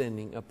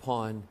descending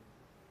upon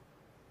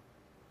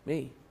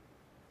me,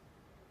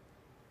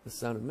 the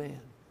Son of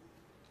Man.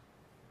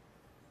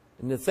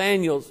 And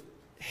Nathanael's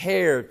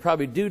hair,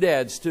 probably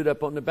doodad, stood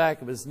up on the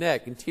back of his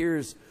neck, and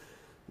tears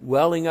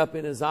welling up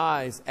in his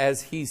eyes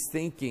as he's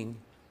thinking,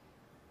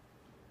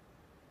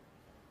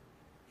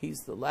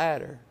 he's the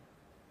ladder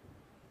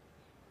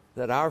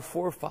that our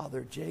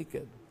forefather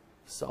Jacob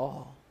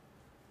saw.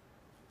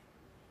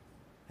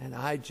 And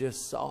I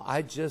just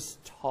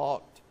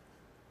talked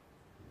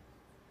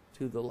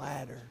to the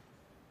ladder.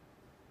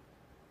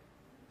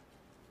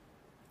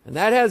 And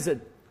that has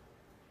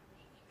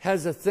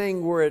a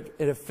thing where it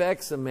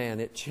affects a man.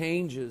 It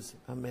changes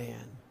a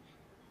man.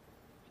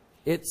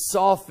 It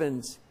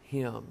softens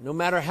him. No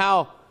matter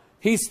how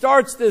he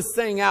starts this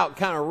thing out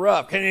kind of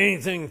rough. Can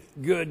anything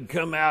good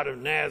come out of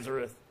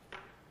Nazareth?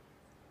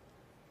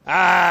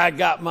 I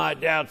got my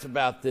doubts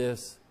about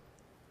this.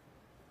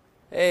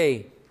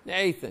 Hey,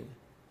 Nathan,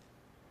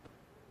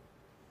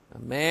 a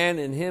man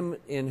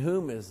in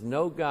whom is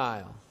no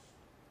guile.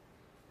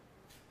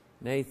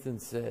 Nathan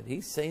said,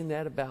 he's saying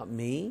that about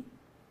me?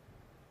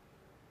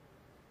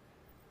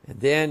 And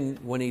then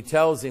when he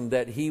tells him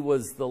that he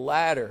was the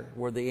ladder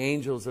where the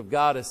angels of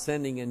God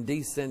ascending and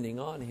descending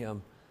on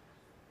him,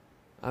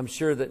 I'm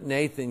sure that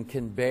Nathan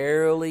can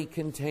barely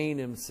contain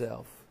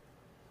himself.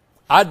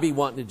 I'd be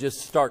wanting to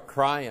just start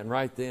crying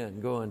right then,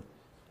 going,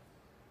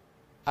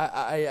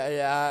 I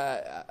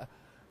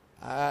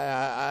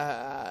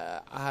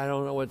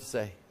don't know what to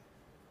say.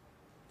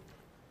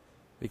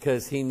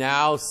 Because he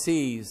now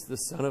sees the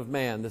Son of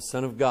Man, the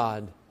Son of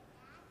God.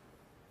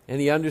 And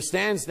he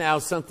understands now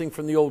something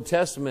from the Old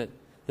Testament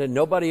that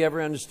nobody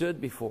ever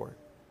understood before.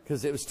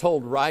 Because it was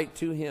told right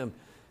to him.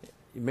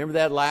 You remember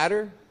that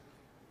ladder?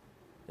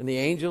 And the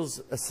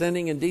angels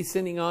ascending and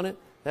descending on it?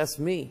 That's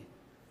me.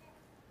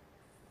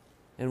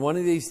 And one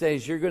of these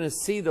days you're going to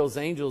see those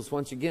angels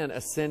once again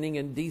ascending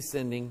and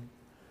descending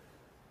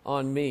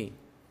on me.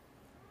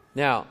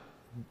 Now,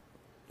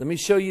 let me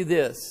show you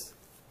this.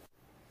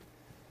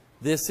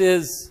 This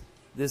is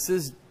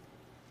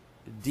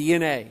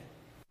DNA.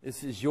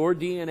 This is your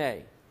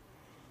DNA.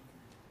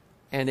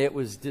 And it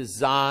was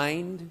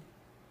designed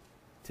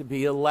to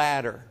be a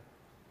ladder.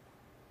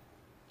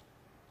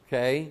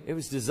 Okay? It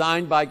was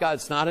designed by God.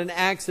 It's not an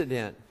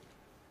accident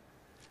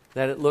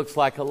that it looks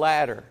like a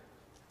ladder.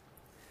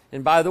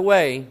 And by the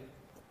way,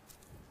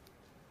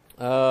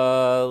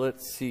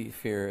 let's see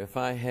here. If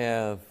I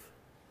have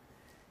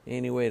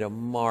any way to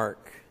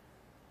mark.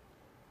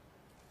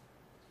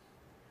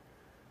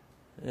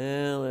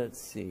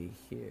 Let's see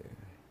here.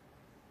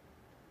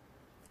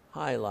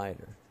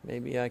 Highlighter.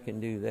 Maybe I can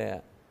do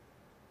that.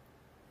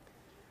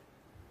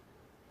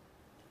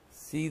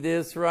 See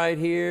this right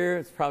here?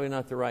 It's probably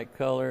not the right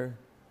color.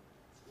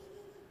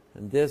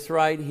 And this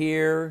right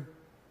here.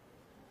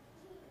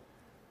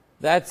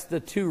 That's the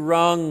two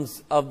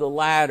rungs of the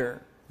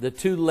ladder. The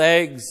two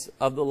legs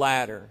of the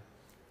ladder.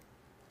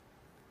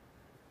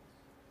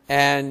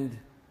 And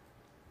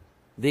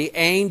the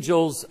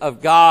angels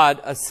of God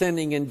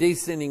ascending and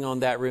descending on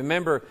that.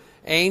 Remember,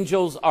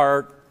 angels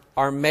are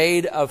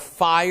made of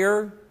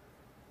fire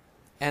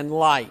and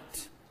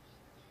light.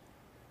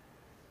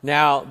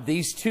 Now,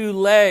 these two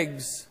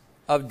legs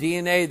of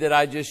DNA that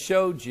I just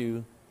showed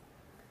you,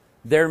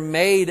 they're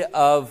made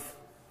of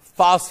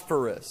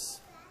phosphorus.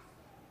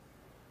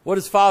 What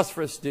does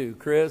phosphorus do,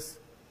 Chris?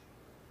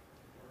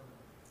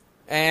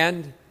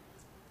 And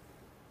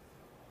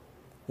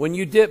when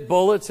you dip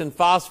bullets in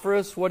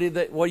phosphorus, what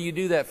do you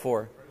do that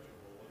for?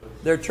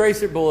 They're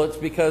tracer bullets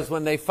because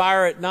when they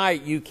fire at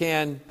night, you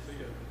can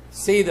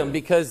see them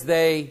because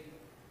they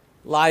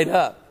light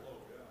up.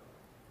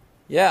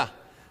 Yeah.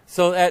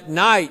 So at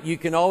night, you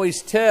can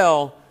always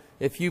tell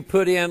if you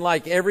put in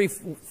like every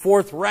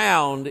fourth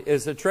round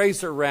is a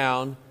tracer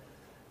round.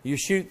 You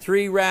shoot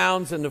 3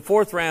 rounds and the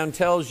fourth round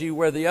tells you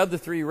where the other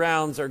 3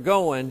 rounds are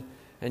going,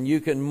 and you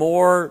can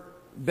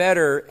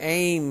better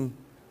aim.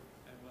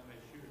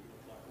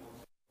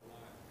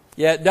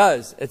 Yeah, it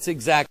does. It's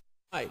exactly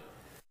right.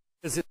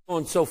 Because it's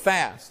going so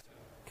fast.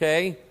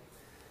 Okay?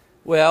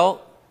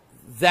 Well,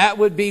 that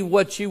would be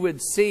what you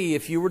would see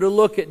if you were to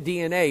look at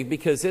DNA,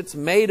 because it's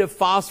made of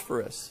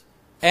phosphorus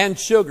and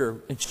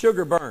sugar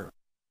burn.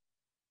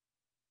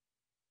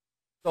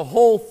 The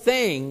whole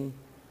thing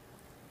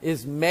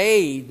is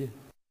made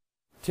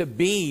to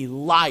be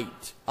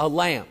light, a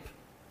lamp.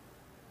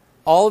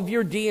 All of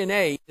your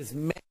DNA is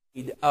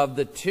made of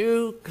the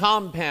two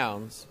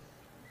compounds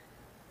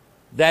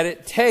that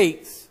it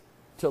takes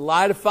to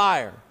light a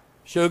fire.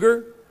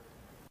 Sugar,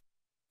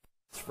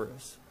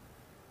 phosphorus.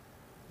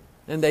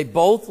 And they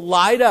both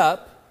light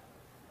up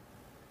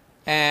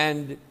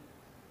and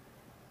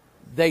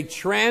they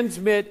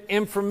transmit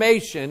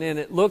information, and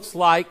it looks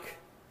like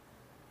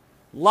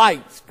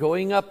lights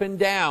going up and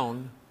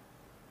down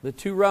the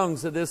two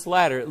rungs of this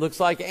ladder. It looks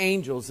like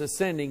angels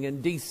ascending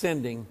and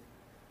descending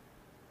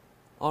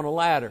on a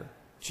ladder.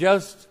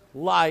 Just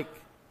like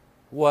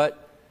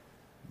what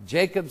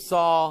Jacob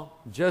saw,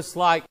 just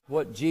like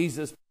what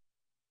Jesus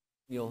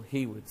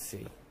he would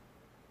see.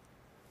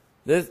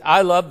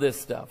 I love this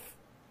stuff.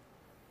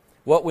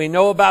 What we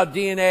know about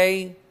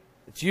DNA,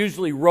 it's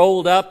usually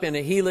rolled up in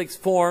a helix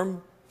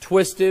form,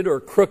 twisted or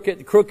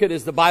crooked. Crooked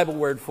is the Bible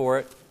word for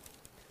it.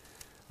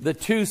 The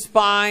two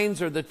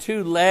spines or the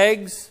two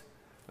legs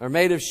are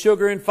made of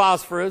sugar and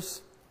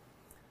phosphorus.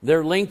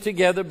 They're linked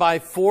together by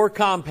 4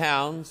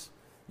 compounds.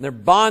 And they're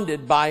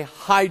bonded by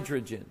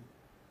hydrogen.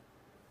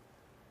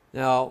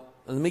 Now,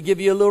 let me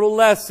give you a little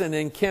lesson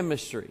in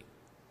chemistry.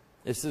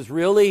 This is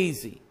real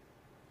easy.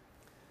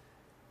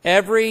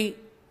 Every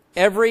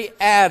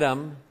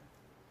atom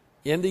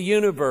in the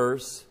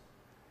universe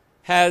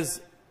has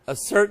a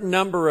certain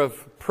number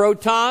of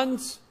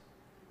protons,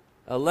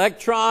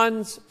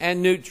 electrons,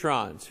 and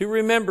neutrons. Who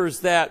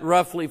remembers that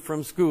roughly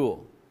from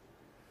school?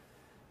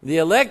 The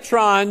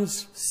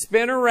electrons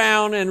spin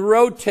around and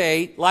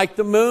rotate like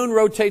the moon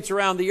rotates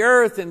around the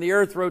earth and the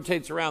earth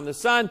rotates around the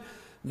sun.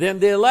 Then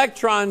the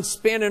electrons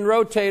spin and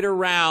rotate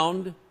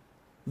around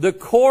the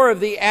core of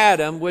the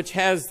atom, which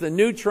has the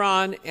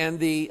neutron and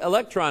the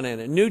electron in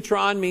it.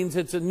 Neutron means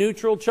it's a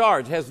neutral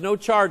charge, has no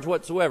charge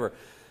whatsoever.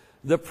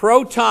 The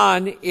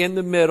proton in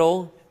the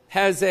middle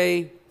has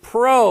a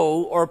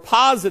pro or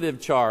positive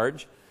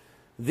charge.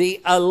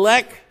 The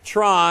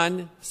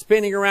electron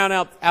spinning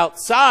around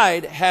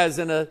outside has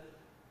an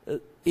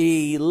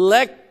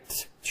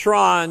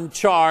electron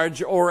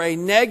charge or a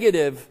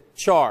negative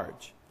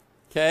charge.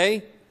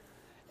 Okay?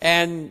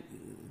 And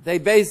they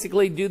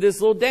basically do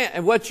this little dance.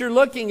 And what you're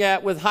looking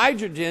at with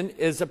hydrogen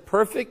is a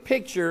perfect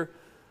picture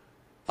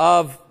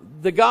of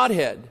the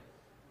Godhead.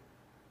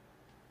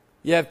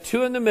 You have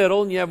 2 in the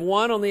middle and you have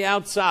 1 on the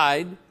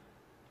outside.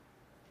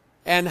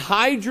 And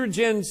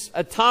hydrogen's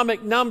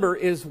atomic number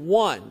is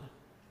 1.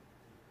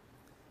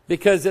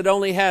 Because it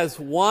only has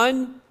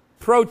 1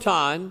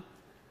 proton,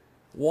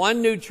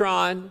 1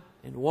 neutron,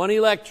 and 1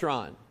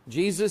 electron.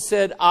 Jesus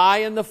said, I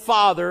and the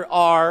Father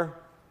are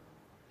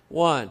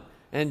one.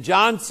 And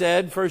John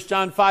said, 1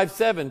 John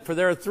 5:7, for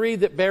there are 3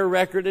 that bear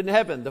record in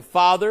heaven, the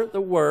Father,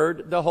 the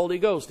Word, the Holy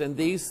Ghost. And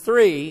these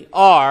 3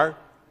 are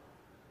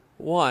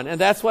one. And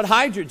that's what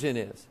hydrogen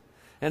is.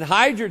 And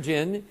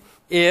hydrogen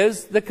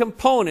is the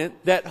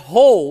component that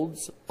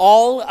holds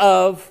all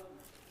of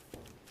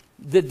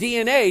the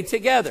DNA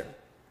together.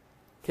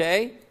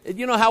 Okay?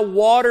 You know how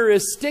water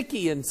is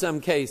sticky in some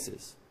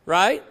cases,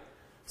 right?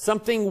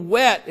 Something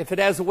wet, if it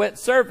has a wet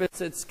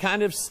surface, it's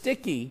kind of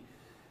sticky.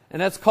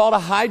 And that's called a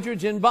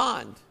hydrogen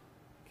bond.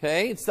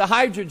 Okay? It's the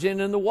hydrogen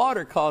in the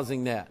water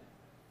causing that.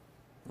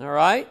 All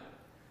right?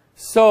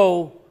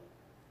 So,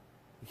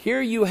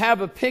 here you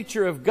have a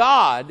picture of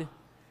God,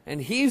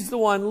 and He's the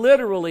one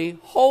literally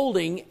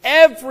holding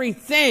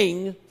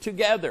everything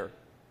together.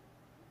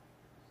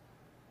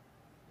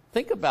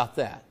 Think about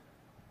that.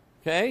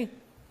 Okay?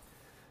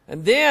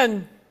 And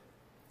then,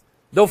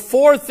 the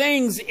four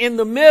things in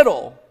the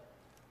middle,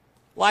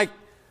 like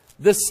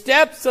the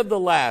steps of the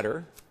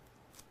ladder,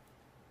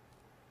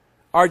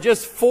 are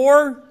just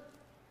four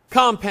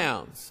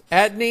compounds: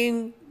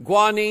 adenine,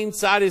 guanine,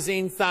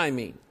 cytosine,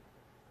 thymine.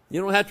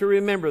 You don't have to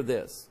remember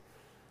this,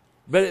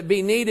 but it'd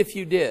be neat if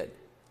you did.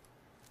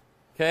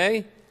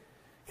 Okay?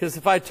 Because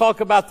if I talk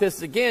about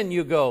this again,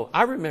 you go,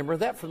 I remember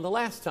that from the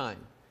last time.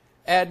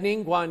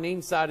 Adenine, guanine,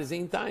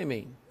 cytosine,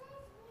 thymine.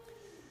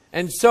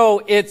 And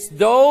so it's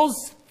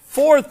those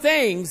four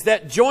things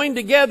that join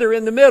together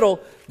in the middle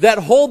that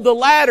hold the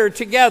ladder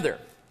together.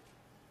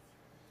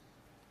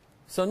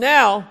 So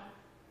now,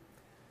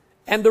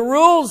 and the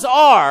rules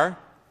are,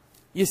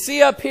 you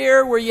see up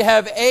here where you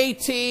have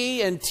AT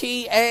and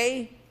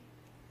TA?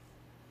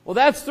 Well,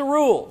 that's the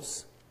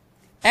rules.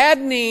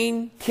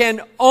 Adenine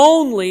can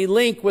only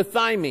link with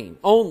thymine,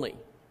 only.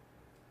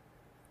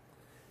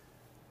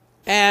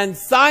 And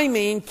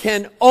thymine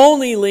can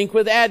only link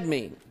with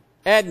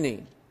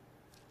adenine.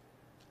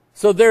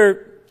 So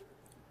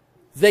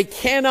they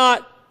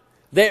cannot,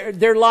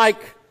 they're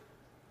like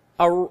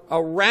a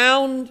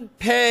round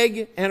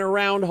peg and a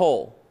round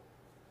hole.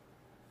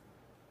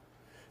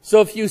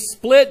 So if you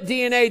split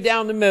DNA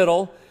down the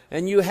middle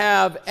and you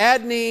have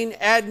adenine,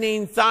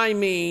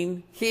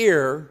 thymine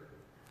here,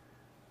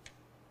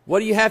 what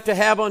do you have to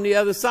have on the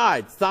other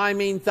side?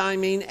 Thymine,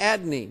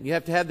 adenine. You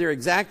have to have their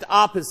exact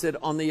opposite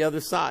on the other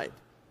side.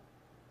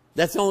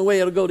 That's the only way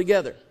it'll go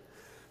together.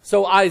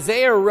 So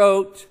Isaiah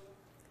wrote,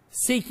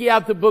 "Seek ye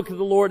out the book of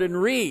the Lord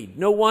and read.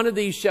 No one of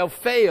these shall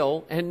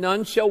fail, and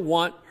none shall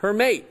want her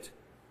mate."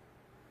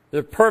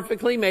 They're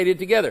perfectly mated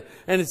together.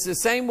 And it's the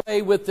same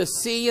way with the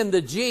C and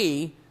the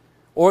G,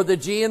 or the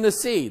G and the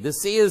C. The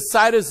C is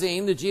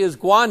cytosine, the G is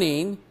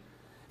guanine,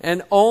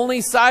 and only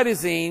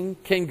cytosine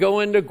can go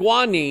into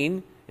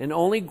guanine, and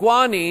only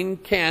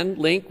guanine can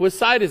link with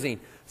cytosine.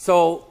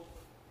 So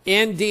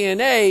in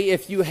DNA,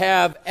 if you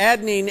have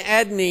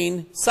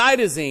adenine,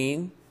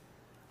 cytosine,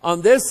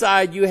 on this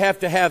side you have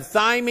to have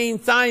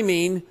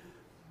thymine,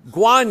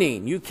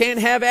 guanine. You can't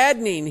have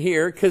adenine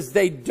here because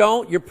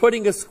you're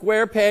putting a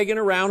square peg in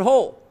a round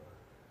hole.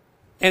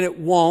 And it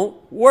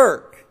won't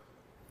work.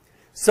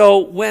 So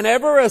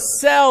whenever a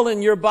cell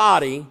in your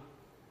body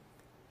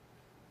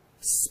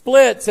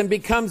splits and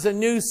becomes a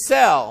new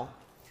cell,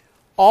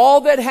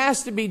 all that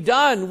has to be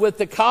done with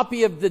the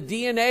copy of the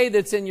DNA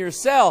that's in your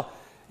cell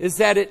is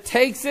that it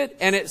takes it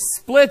and it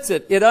splits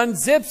it. It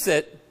unzips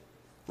it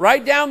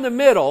right down the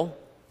middle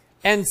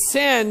and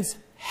sends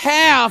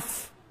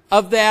half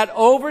of that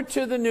over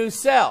to the new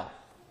cell.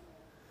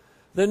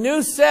 The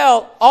new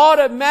cell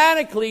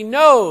automatically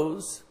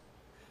knows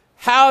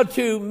how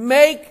to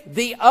make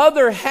the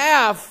other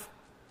half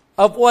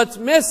of what's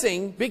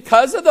missing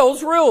because of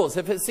those rules.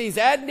 If it sees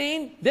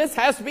adenine, this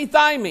has to be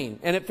thymine.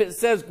 And if it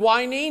says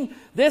guanine,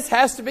 this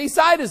has to be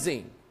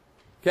cytosine.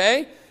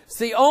 Okay? It's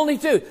the only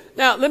two.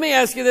 Now, let me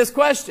ask you this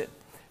question.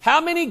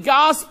 How many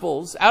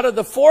Gospels, out of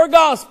the 4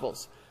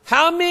 Gospels,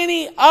 how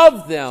many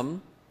of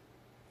them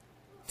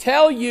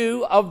tell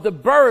you of the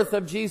birth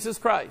of Jesus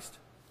Christ?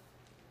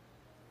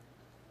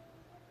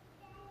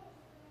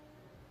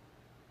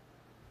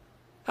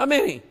 How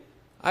many?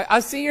 I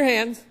see your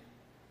hands.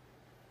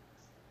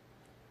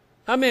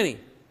 How many?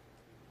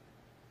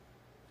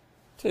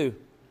 2.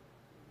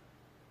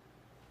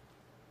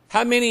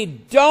 How many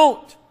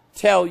don't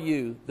tell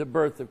you the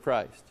birth of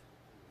Christ?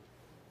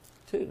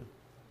 2.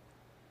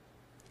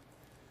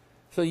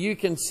 So you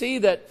can see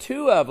that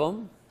 2 of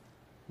them,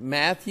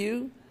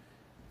 Matthew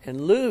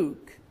and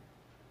Luke,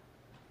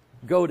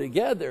 go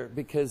together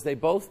because they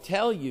both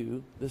tell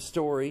you the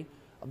story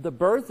of the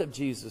birth of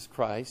Jesus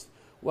Christ,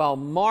 while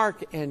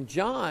Mark and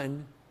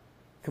John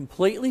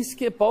completely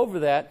skip over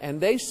that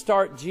and they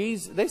start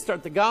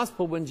the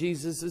gospel when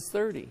Jesus is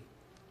 30.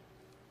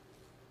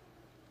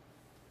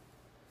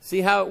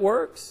 See how it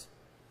works?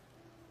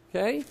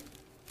 Okay?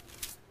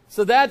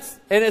 So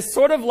and it's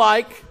sort of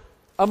like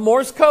a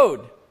Morse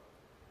code.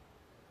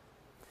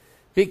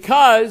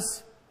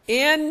 Because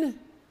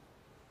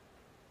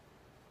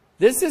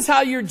this is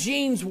how your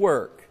genes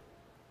work.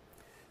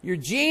 Your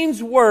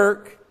genes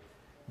work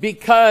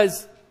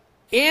because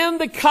in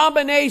the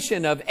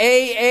combination of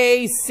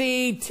A,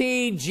 C,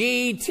 T,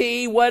 G,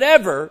 T,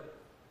 whatever,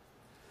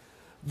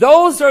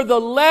 those are the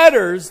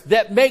letters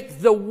that make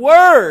the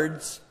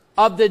words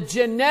of the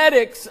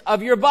genetics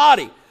of your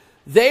body.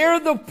 They're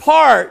the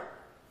part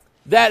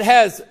that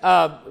has,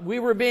 we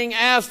were being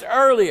asked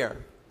earlier,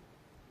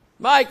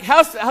 Mike,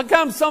 how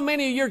come so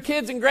many of your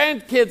kids and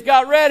grandkids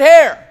got red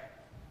hair?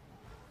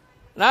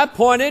 And I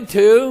pointed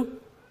to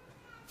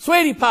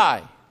Sweetie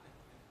Pie.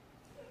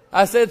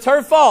 I said, it's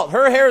her fault.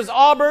 Her hair is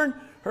auburn.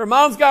 Her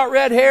mom's got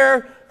red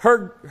hair.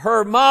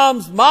 Her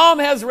mom's mom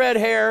has red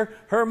hair.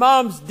 Her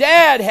mom's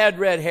dad had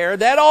red hair.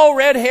 That all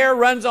red hair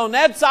runs on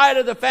that side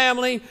of the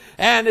family.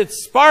 And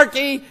it's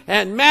Sparky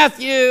and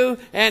Matthew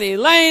and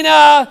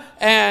Elena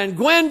and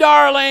Gwen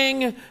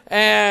Darling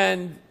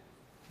and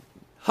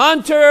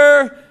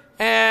Hunter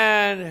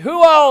and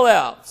who all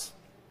else?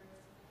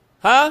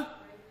 Huh?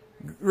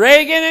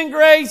 Reagan and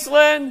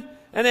Graceland.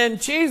 And then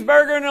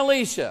Cheeseburger and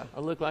Alicia.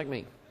 Or look like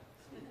me.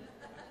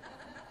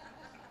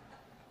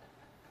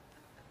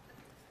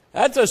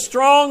 That's a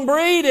strong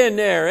breed in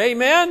there.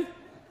 Amen?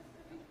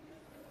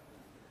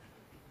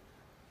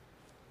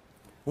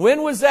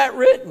 When was that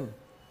written?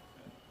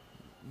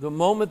 The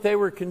moment they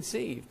were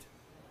conceived.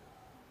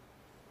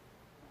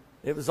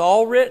 It was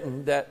all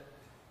written that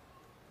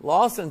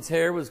Lawson's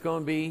hair was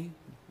going to be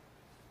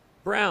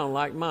brown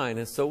like mine,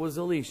 and so was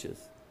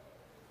Alicia's.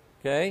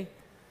 Okay?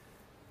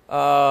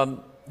 But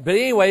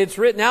anyway, it's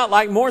written out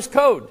like Morse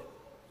code.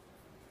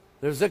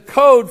 There's a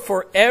code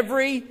for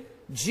every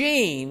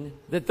gene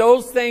that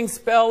those things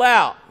spell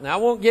out. Now, I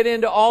won't get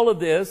into all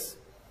of this,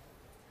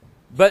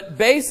 but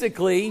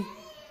basically,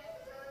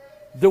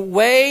 the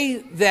way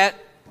that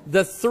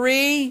the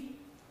three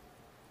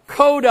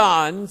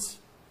codons,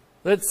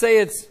 let's say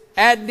it's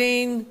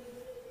adenine,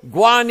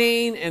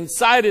 guanine, and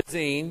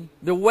cytosine,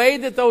 the way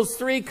that those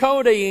three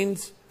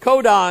codons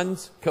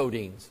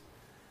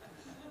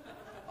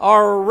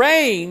are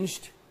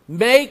arranged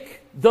make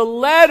the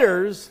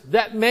letters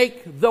that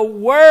make the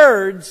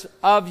words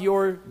of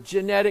your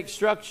genetic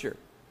structure.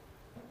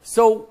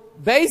 So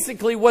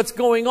basically what's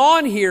going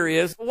on here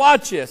is,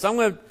 watch this. I'm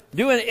going to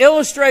do an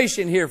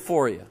illustration here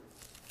for you.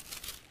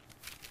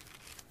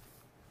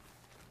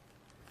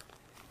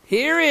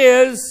 Here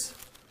is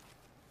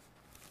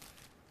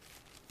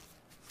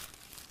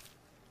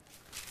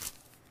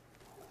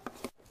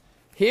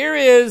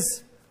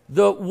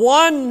the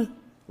one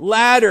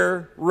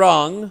ladder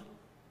rung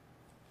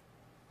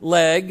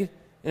leg,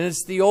 and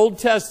it's the Old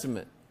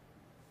Testament.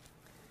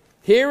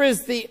 Here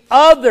is the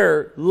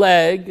other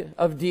leg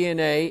of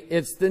DNA.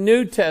 It's the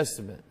New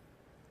Testament.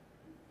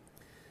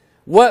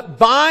 What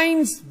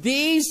binds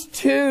these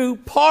two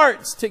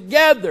parts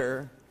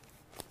together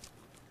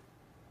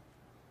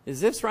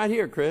is this right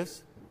here,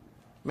 Chris.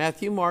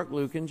 Matthew, Mark,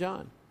 Luke, and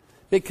John.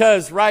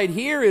 Because right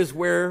here is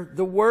where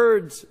the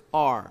words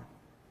are.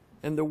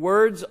 And the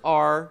words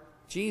are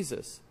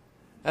Jesus.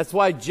 That's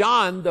why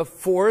John, the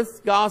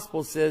fourth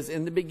gospel, says,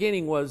 in the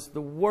beginning was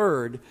the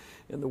Word,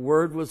 and the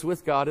Word was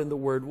with God, and the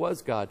Word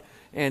was God.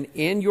 And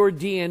in your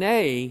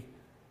DNA,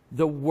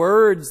 the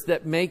words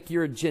that make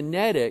your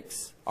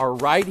genetics are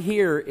right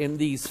here in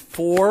these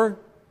four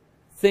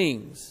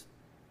things,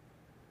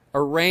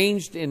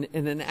 arranged in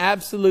an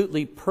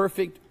absolutely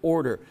perfect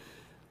order.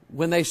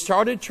 When they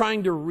started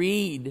trying to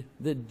read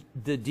the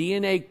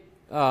DNA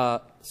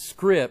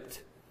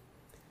script,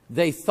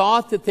 they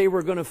thought that they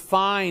were going to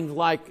find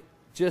like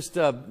just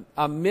a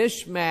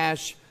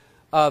mishmash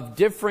of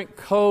different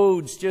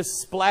codes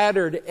just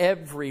splattered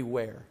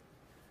everywhere.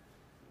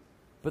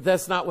 But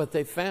that's not what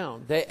they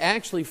found. They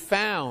actually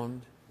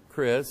found,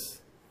 Chris,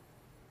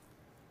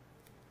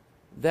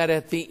 that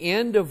at the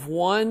end of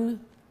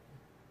one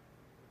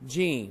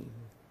gene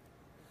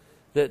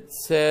that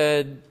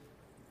said,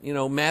 you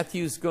know,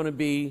 Matthew's going to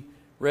be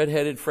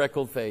red-headed,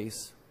 freckled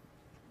face,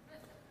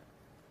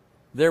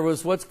 there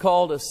was what's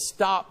called a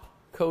stop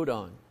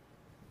codon.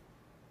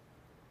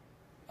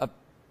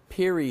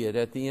 Period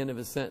at the end of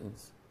a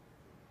sentence.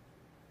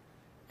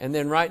 And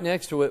then right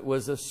next to it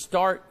was a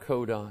start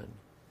codon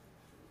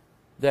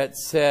that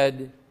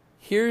said,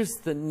 here's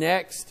the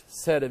next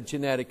set of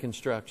genetic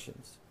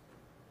instructions.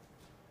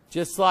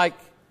 Just like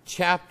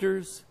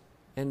chapters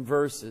and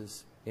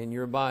verses in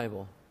your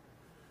Bible,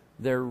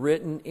 they're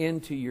written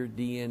into your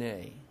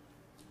DNA.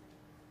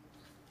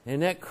 Isn't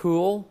that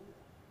cool?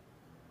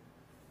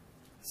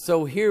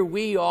 So here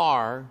we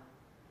are,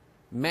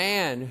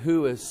 man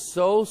who is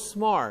so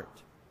smart,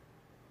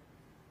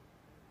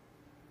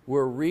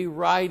 we're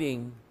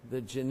rewriting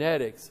the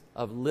genetics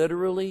of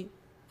literally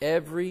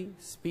every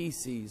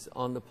species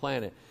on the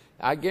planet.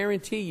 I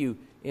guarantee you,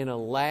 in a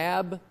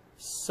lab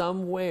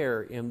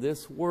somewhere in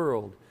this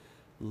world,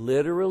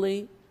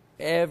 literally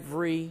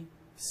every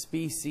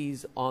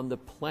species on the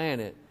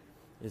planet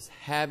is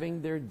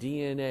having their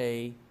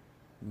DNA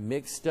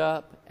mixed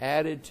up,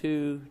 added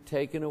to,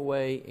 taken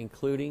away,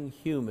 including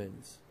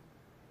humans.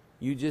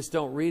 You just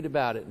don't read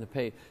about it in the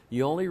paper.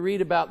 You only read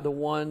about the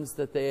ones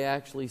that they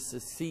actually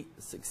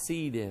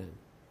succeed in.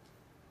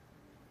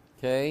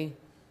 Okay?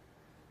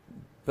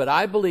 But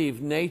I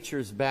believe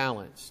nature's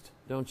balanced,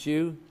 don't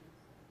you?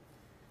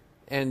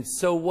 And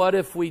so what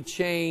if we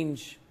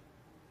change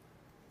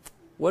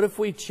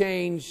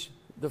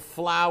the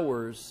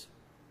flowers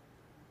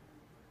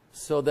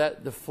so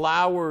that the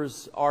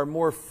flowers are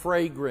more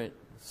fragrant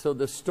so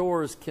the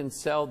stores can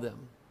sell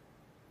them?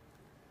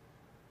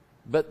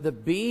 But the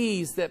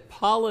bees that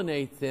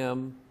pollinate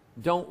them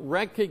don't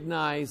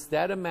recognize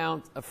that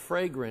amount of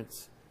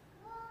fragrance,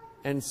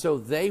 and so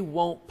they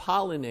won't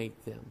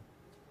pollinate them.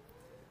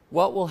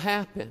 What will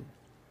happen?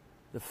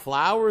 The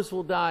flowers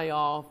will die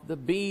off, the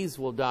bees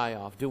will die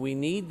off. Do we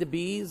need the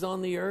bees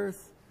on the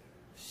earth?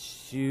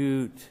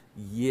 Shoot,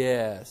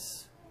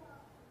 yes.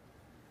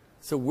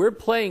 So we're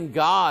playing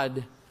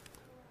God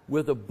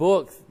with a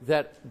book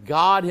that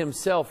God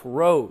Himself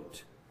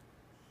wrote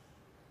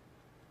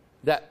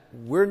that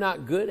we're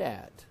not good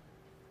at.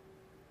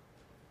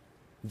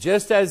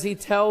 Just as He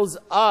tells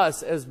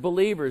us as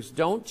believers,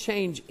 don't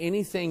change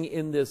anything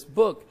in this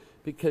book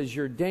because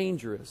you're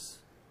dangerous.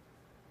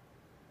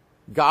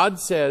 God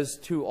says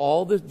to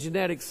all the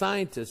genetic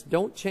scientists,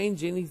 don't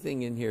change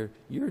anything in here.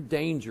 You're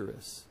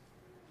dangerous.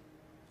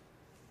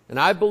 And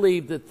I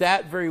believe that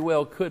that very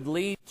well could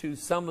lead to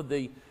some of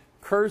the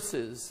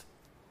curses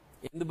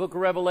in the book of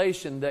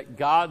Revelation that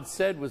God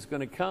said was going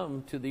to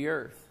come to the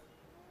earth.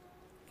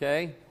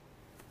 Okay?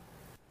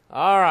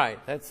 All right,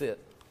 that's it.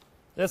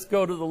 Let's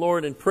go to the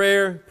Lord in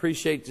prayer.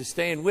 Appreciate you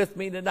staying with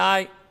me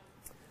tonight.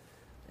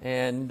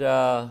 And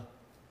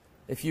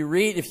if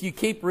you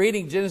keep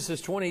reading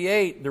Genesis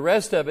 28, the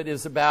rest of it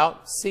is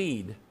about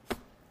seed.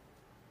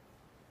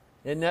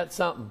 Isn't that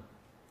something?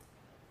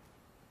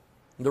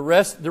 The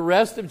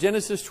rest of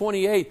Genesis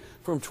 28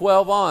 from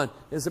 12 on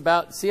is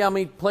about, see how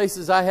many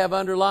places I have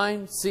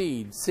underlined?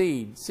 Seed,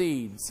 seed,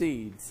 seed,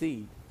 seed,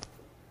 seed.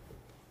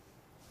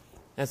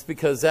 That's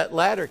because that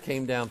ladder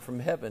came down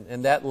from heaven.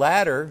 And that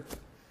ladder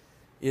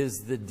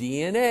is the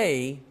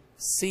DNA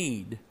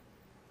seed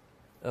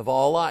of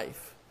all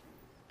life.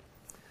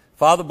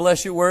 Father,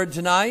 bless your word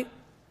tonight.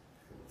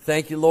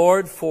 Thank you,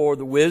 Lord, for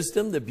the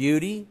wisdom, the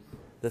beauty,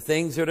 the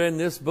things that are in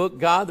this book,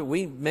 God, that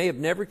we may have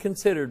never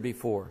considered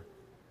before.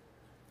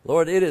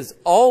 Lord, it is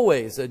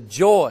always a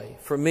joy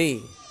for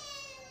me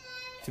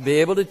to be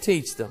able to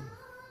teach them.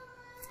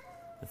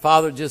 And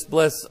Father, just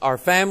bless our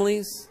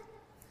families.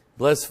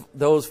 Bless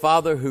those,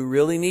 Father, who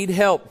really need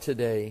help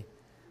today.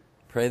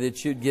 Pray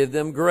that you'd give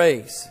them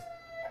grace.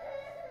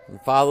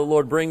 And Father,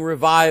 Lord, bring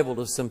revival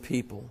to some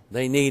people.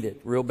 They need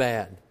it real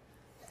bad.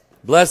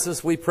 Bless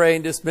us, we pray,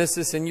 and dismiss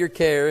us in your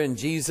care in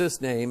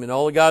Jesus' name. And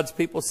all of God's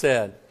people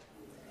said,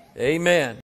 amen.